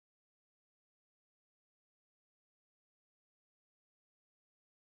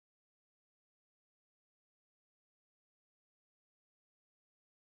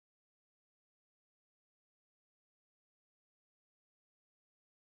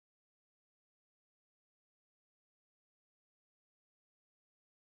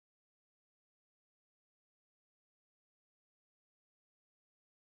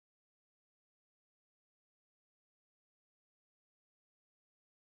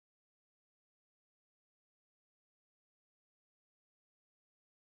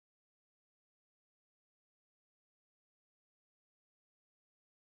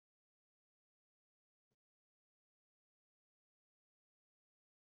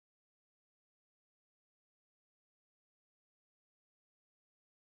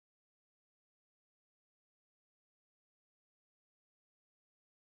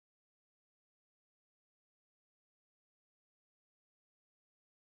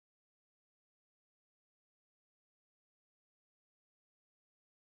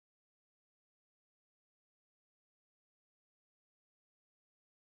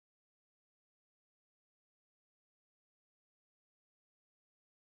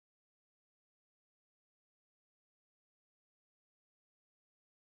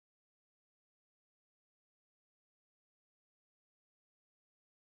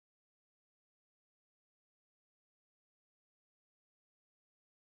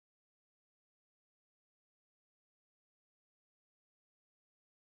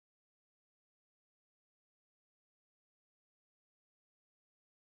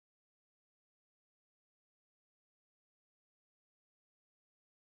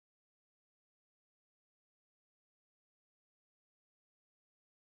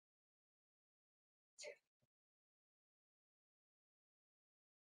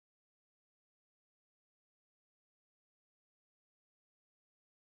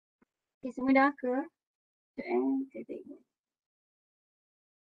 Okay, semua dah ke? Saya tengok.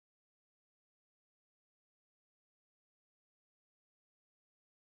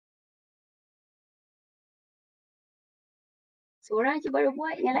 Seorang je baru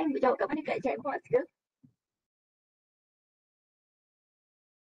buat, yang lain jawab kat mana? Kat chat box ke?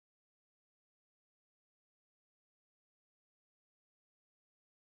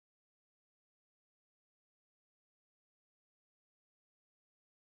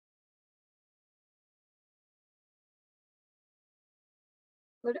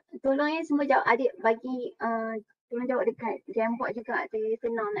 Tolong ya semua jawab. Adik bagi tolong jawab dekat Jamboard juga. Saya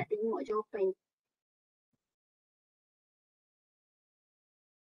senang nak tengok jawapan.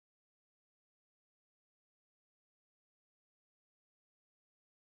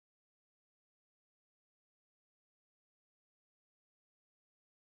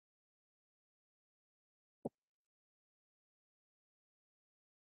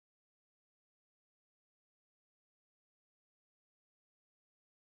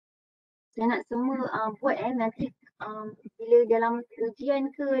 Saya nak semua buat nanti bila dalam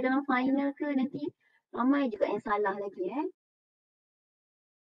ujian ke, dalam final ke nanti ramai juga yang salah lagi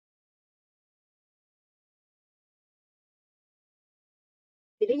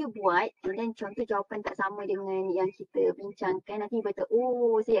Bila you buat and then contoh jawapan tak sama dengan yang kita bincangkan, nanti you betul,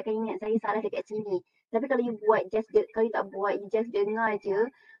 oh saya akan ingat saya salah dekat sini. Tapi kalau you buat kalau you tak buat, you just dengar je,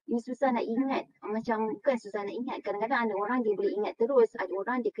 you susah nak ingat. Macam bukan susah nak ingat, kadang-kadang ada orang dia boleh ingat terus, ada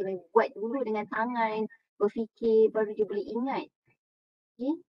orang dia kena buat dulu dengan tangan, berfikir baru dia boleh ingat.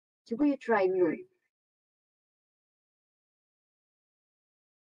 Okay, cuba you try dulu.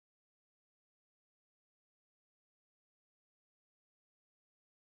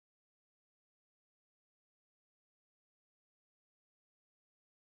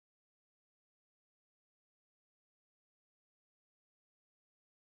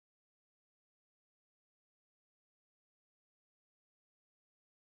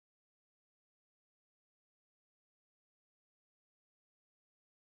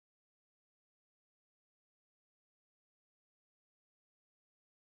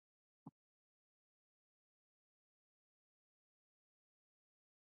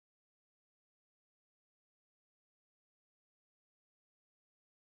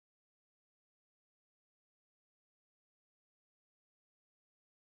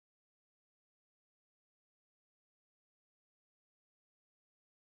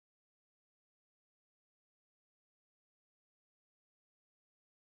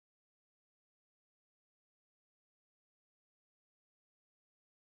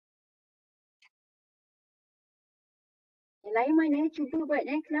 Yang lain mana? Cuba buat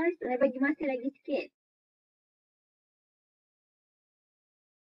kelas. Saya bagi masa lagi sikit.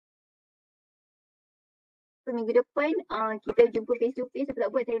 So, minggu depan kita jumpa face to face. Apa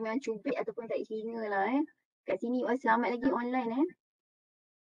tak buat saya memang cubit ataupun tak hina lah Kat sini selamat lagi online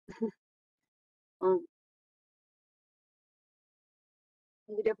uh,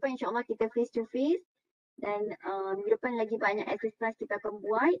 Minggu depan insyaAllah kita face to face. Dan minggu depan lagi banyak exercise kita akan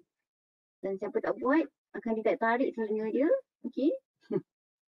buat. Dan siapa tak buat akan ditarik telinga dia. Okay.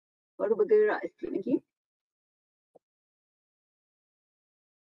 Baru bergerak sikit. Okay.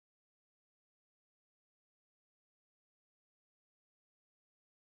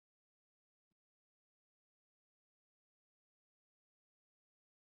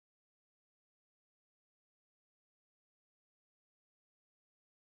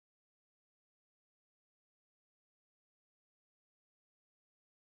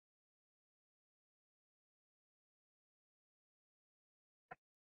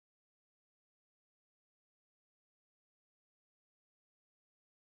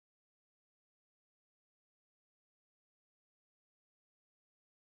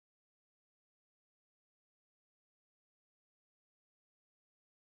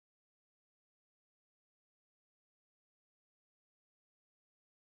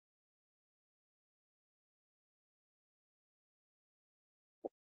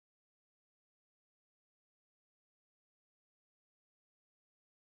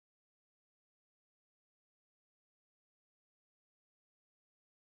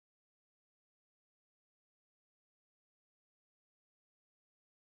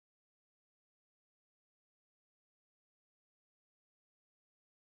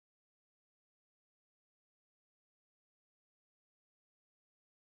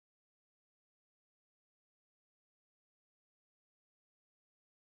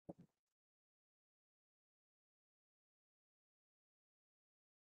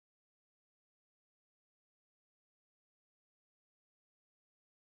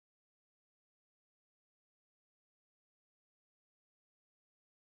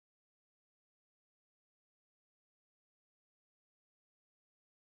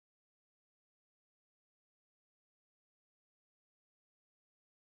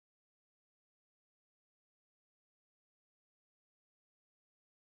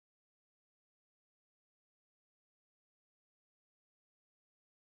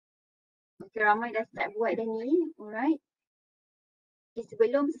 Okay, ramai dah start buat dah ni. Alright. Okay,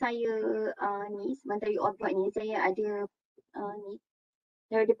 sebelum saya sementara you all buat ni, saya ada ni.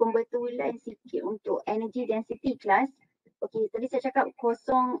 Saya ada pembetulan sikit untuk energy density class. Okay, tadi saya cakap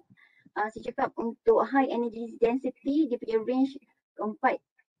saya cakap untuk high energy density, dia punya range 4.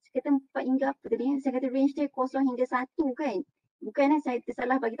 Saya kata 4 hingga apa tadi? Saya kata range dia 0 hingga 1 kan? Bukan saya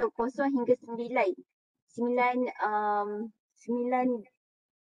tersalah bagi tahu 0 hingga 9. 9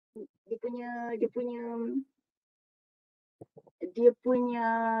 dia punya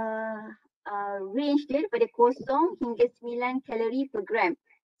range dia daripada 0 hingga 9 kalori per gram.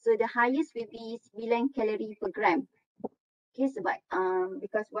 So the highest will be 9 kalori per gram. Okay, sebab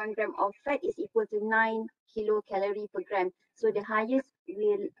because 1 gram of fat is equal to 9 kilocalorie per gram. So the highest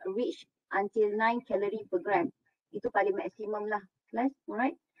will reach until 9 calorie per gram. Itu paling maksimum lah, class.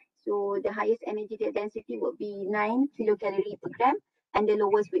 Alright. So the highest energy density would be 9 kilocalorie per gram, and the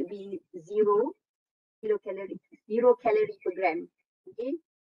lowest would be 0 kilocalorie, 0 calorie per gram. Okay.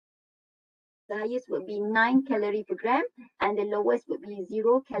 The highest would be 9 calorie per gram, and the lowest would be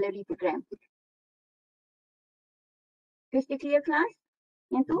 0 calorie per gram. Crystal clear, class?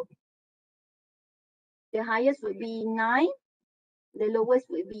 Yang tu? The highest would be 9, the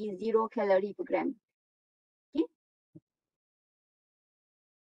lowest would be 0 calorie per gram. Okay.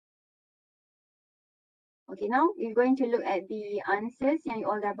 Okay, now we're going to look at the answers yang you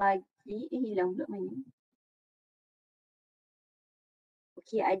all dah bagi. Hilang pula mana?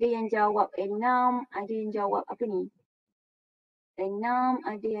 Okay, ada yang jawab 6, ada yang jawab apa ni? 6,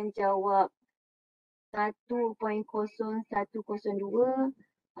 ada yang jawab 1.0102,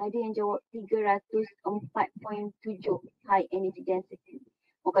 ada yang jawab 304.7 high energy density.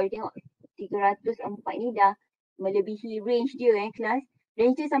 Oh, kalau tengok 304 ni dah melebihi range dia kelas.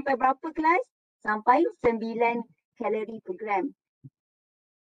 Range dia sampai berapa kelas? Sampai 9 kalori per gram.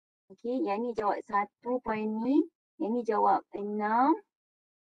 Okey, yang ni jawab 1 point ni, yang ni jawab 6,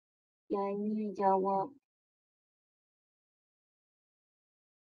 yang ni jawab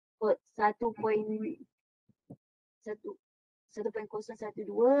 1.012, ni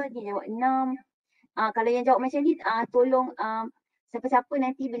jawab 6. Kalau yang jawab macam ni, tolong siapa-siapa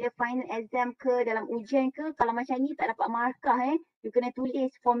nanti bila final exam ke dalam ujian ke, kalau macam ni tak dapat markah you kena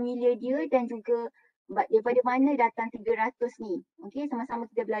tulis formula dia dan juga daripada mana datang 300 ni. Okey, sama-sama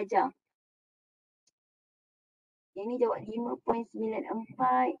kita belajar. Yang ni jawab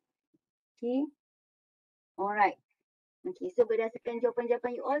 5.94. Okey. Alright. Okey, so berdasarkan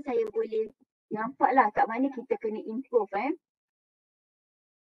jawapan-jawapan you all, saya boleh nampaklah kat mana kita kena improve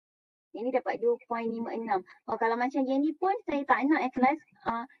Yang ni dapat 2.56. Kalau macam yang ni pun saya tak nak kelas.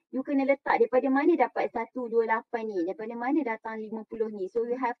 You kena letak daripada mana dapat 128 ni. Daripada mana datang 50 ni. So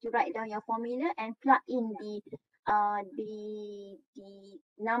you have to write down your formula and plug in the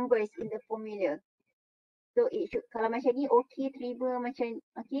numbers in the formula. So it should, kalau macam ni okay terima macam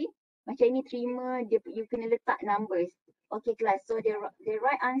okay. Macam ni terima you kena letak numbers. Okay class. So the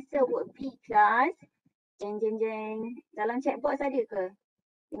right answer would be class. Jeng jeng jeng. Dalam chat box ada ke?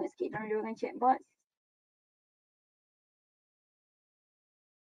 Tengok sikit dalam ruangan chat box.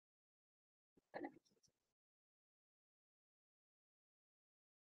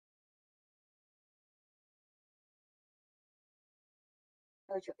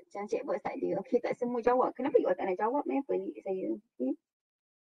 Oh, dalam chat box tak ada. Okey, tak semua jawab. Kenapa you all tak nak jawab? Pelik saya. Okay.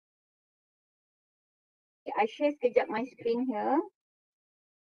 Okay, I share sekejap my screen here.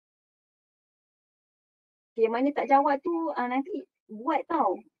 Okay, yang mana tak jawab tu nanti buat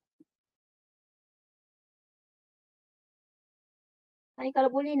tau. Saya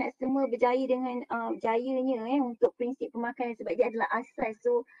kalau boleh nak semua berjaya dengan berjayanya untuk prinsip pemakaian sebab dia adalah asas.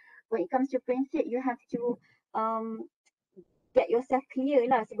 So when it comes to prinsip, you have to get yourself clear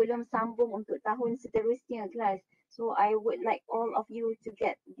lah sebelum sambung untuk tahun seterusnya kelas. So I would like all of you to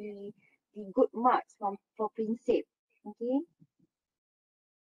get the good marks for prinsip. Okay.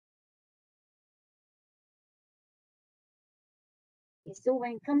 Okay, so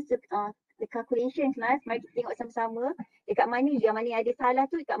when it comes to the calculation class, mari kita tengok sama-sama dekat mana yang ada salah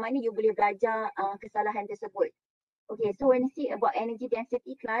tu, dekat mana you boleh belajar kesalahan tersebut. Okay, so when you see about energy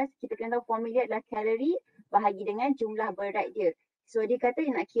density class, kita kena tahu formula adalah kalori bahagi dengan jumlah berat dia. So dia kata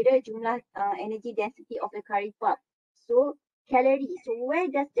dia nak kira jumlah energy density of the curry puff. So kalori. So where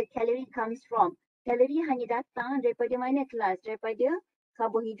does the calorie comes from? Kalori hanya datang daripada mana kelas? Daripada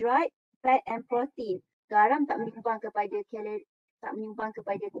karbohidrat, fat and protein. Garam tak menyumbang kepada kalori, tak menyumbang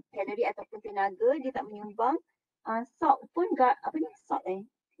kepada kalori ataupun tenaga, dia tak menyumbang. Salt pun salt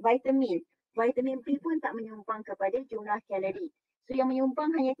vitamin. Vitamin B pun tak menyumbang kepada jumlah kalori. So yang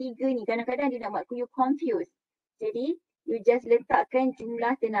menyumbang hanya 3 ni. Kadang-kadang dia nak buat you confused. Jadi you just letakkan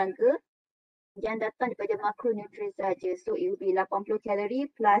jumlah tenaga yang datang daripada makronutrien saja. So it will be 80 kalori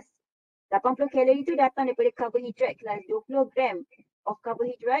plus 80 kalori tu datang daripada karbohidrat kelas 20 gram of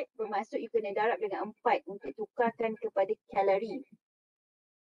karbohidrat bermaksud you kena darab dengan 4 untuk tukarkan kepada kalori.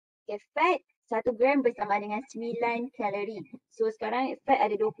 Okay, fat 1 gram bersama dengan 9 kalori. So sekarang fat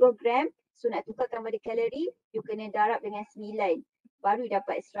ada 20 gram. So nak tukarkan pada kalori, you kena darab dengan 9. Baru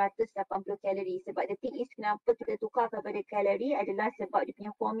dapat 180 kalori. Sebab the thing is kenapa kita tukar kepada kalori adalah sebab dia punya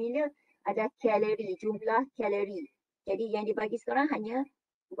formula ada kalori, jumlah kalori. Jadi yang dibagi sekarang hanya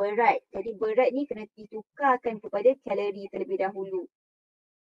berat. Jadi berat ni kena ditukarkan kepada kalori terlebih dahulu.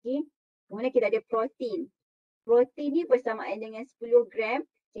 Okay. Kemudian kita ada protein. Protein ni bersamaan dengan 10 gram.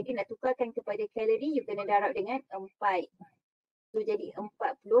 Jadi nak tukarkan kepada kalori, you kena darab dengan 4. So jadi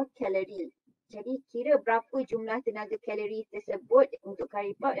 40 kalori. Jadi kira berapa jumlah tenaga kalori tersebut untuk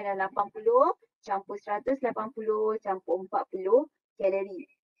curry puff adalah 80 campur 180 campur 40 kalori.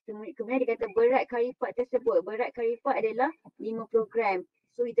 Kemudian dia kata berat curry puff tersebut. Berat curry puff adalah 50 gram.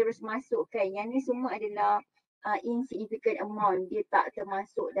 So kita terus masukkan. Yang ni semua adalah insignificant amount. Dia tak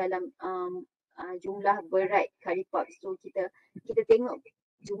termasuk dalam jumlah berat curry puff. So kita tengok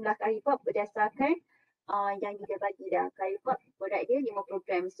jumlah curry puff berdasarkan yang kita bagi dah. Curry puff berat dia 50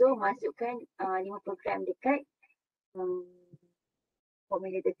 gram. So masukkan 50 gram dekat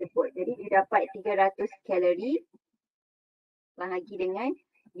formula tersebut. Jadi dia dapat 300 kalori bahagi dengan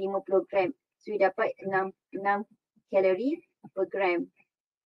 50 gram. So dia dapat 6 kalori per gram.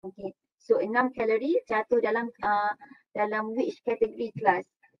 Okay. So 6 kalori jatuh dalam which category class?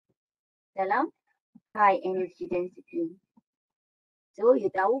 Dalam high energy density. So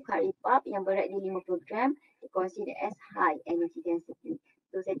you tahu curry puff yang berat dia 50 gram considered as high energy density.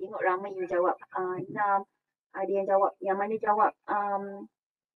 So saya tengok ramai yang jawab 6. Ada yang jawab, yang mana jawab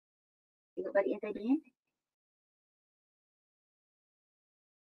tengok balik yang tadi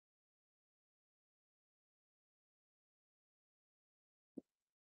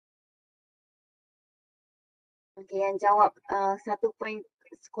Okay, yang jawab 1.010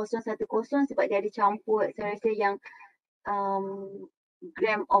 sebab dia ada campur saya rasa yang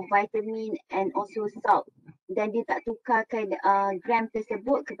gram of vitamin and also salt, dan dia tak tukarkan gram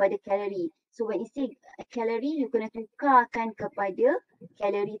tersebut kepada kalori. So when you say kalori, you kena tukarkan kepada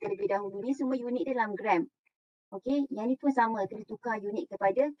kalori terlebih dahulu. Ni semua unit dalam gram. Okay, yang ni pun sama, kena tukar unit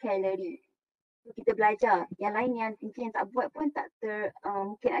kepada kalori. So, kita belajar. Yang lain yang mungkin yang tak buat pun tak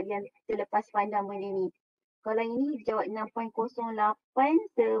mungkin ada yang terlepas pandang benda ni. Kalau ini jawab 6.08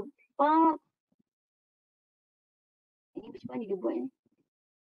 sebab ini macam mana dia buat ni?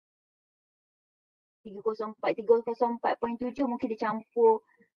 304.7 mungkin dia campur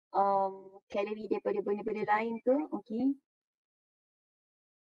kalori daripada benda-benda lain ke. Okay.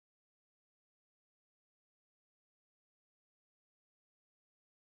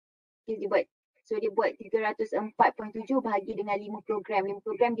 Dia buat 304.7 bahagi dengan 50 gram.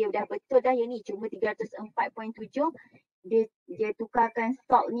 50 gram dia dah betul dah yang ni. Cuma 304.7 dia tukarkan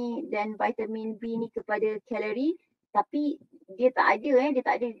salt ni dan vitamin B ni kepada kalori. Tapi dia tak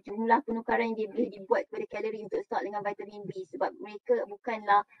ada jumlah penukaran yang dia boleh dibuat kepada kalori untuk salt dengan vitamin B. Sebab mereka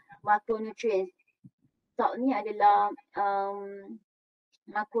bukanlah macronutrients. Salt ni adalah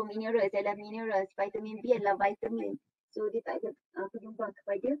macrominerals, adalah minerals. Vitamin B adalah vitamin. So dia tak ada penyumbang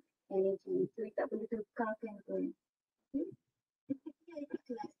kepada energy. So you tak perlu tukarkan pun. Okay.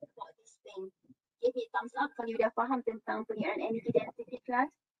 Class about this thing. Give me thumbs up kalau you dah faham tentang pengiraan energy density class.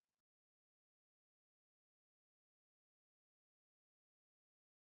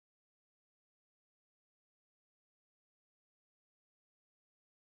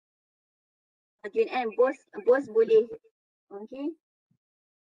 Again, bos boleh. Okay.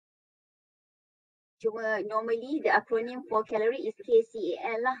 Cuma normally the acronym for calorie is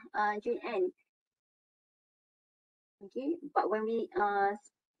KCAL lah, Jun N. Okay, but when we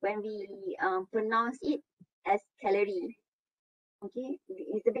pronounce it as calorie, okay,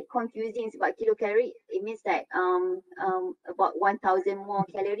 it's a bit confusing sebab kilocalorie it means that about 1,000 more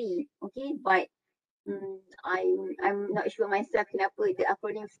calorie, okay, but I'm not sure myself kenapa the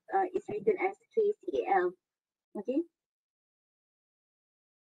acronym is written as KCAL, okay.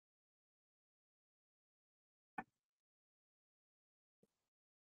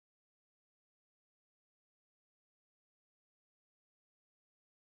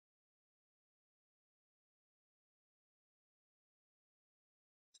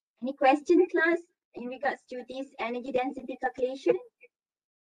 Any question, class, in regards to this energy density calculation?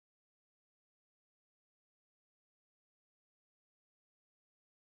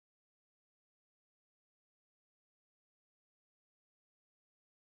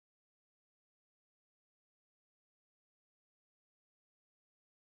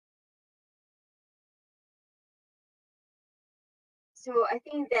 So I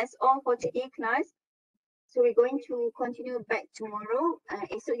think that's all for today, class. So we're going to continue back tomorrow.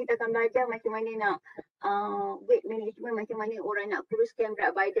 Esok kita akan belajar macam mana nak weight management, macam mana orang nak kuruskan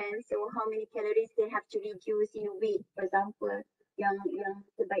berat badan. So how many calories they have to reduce in weight, for example, yang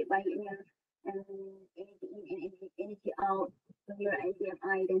sebaik-baiknya, energy in and energy out, your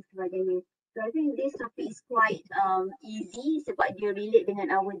IDMI dan sebagainya. So I think this topic is quite easy sebab dia relate dengan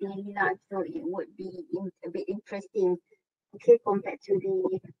our daily life. So it would be a bit interesting. Okay, compared to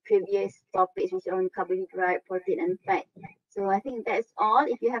the previous topics which are on carbohydrate, protein and fat. So I think that's all.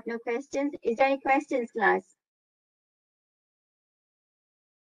 If you have no questions, is there any questions, class?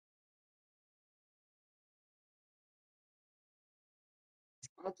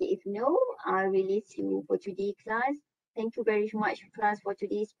 Okay, if no, I'll release you for today class. Thank you very much class for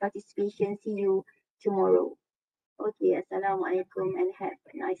today's participation. See you tomorrow. Okay, Assalamualaikum and have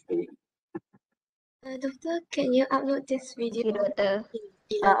a nice day. Doctor, can you upload this video? Okay, doktor.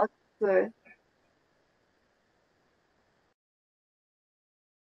 Okay, sure.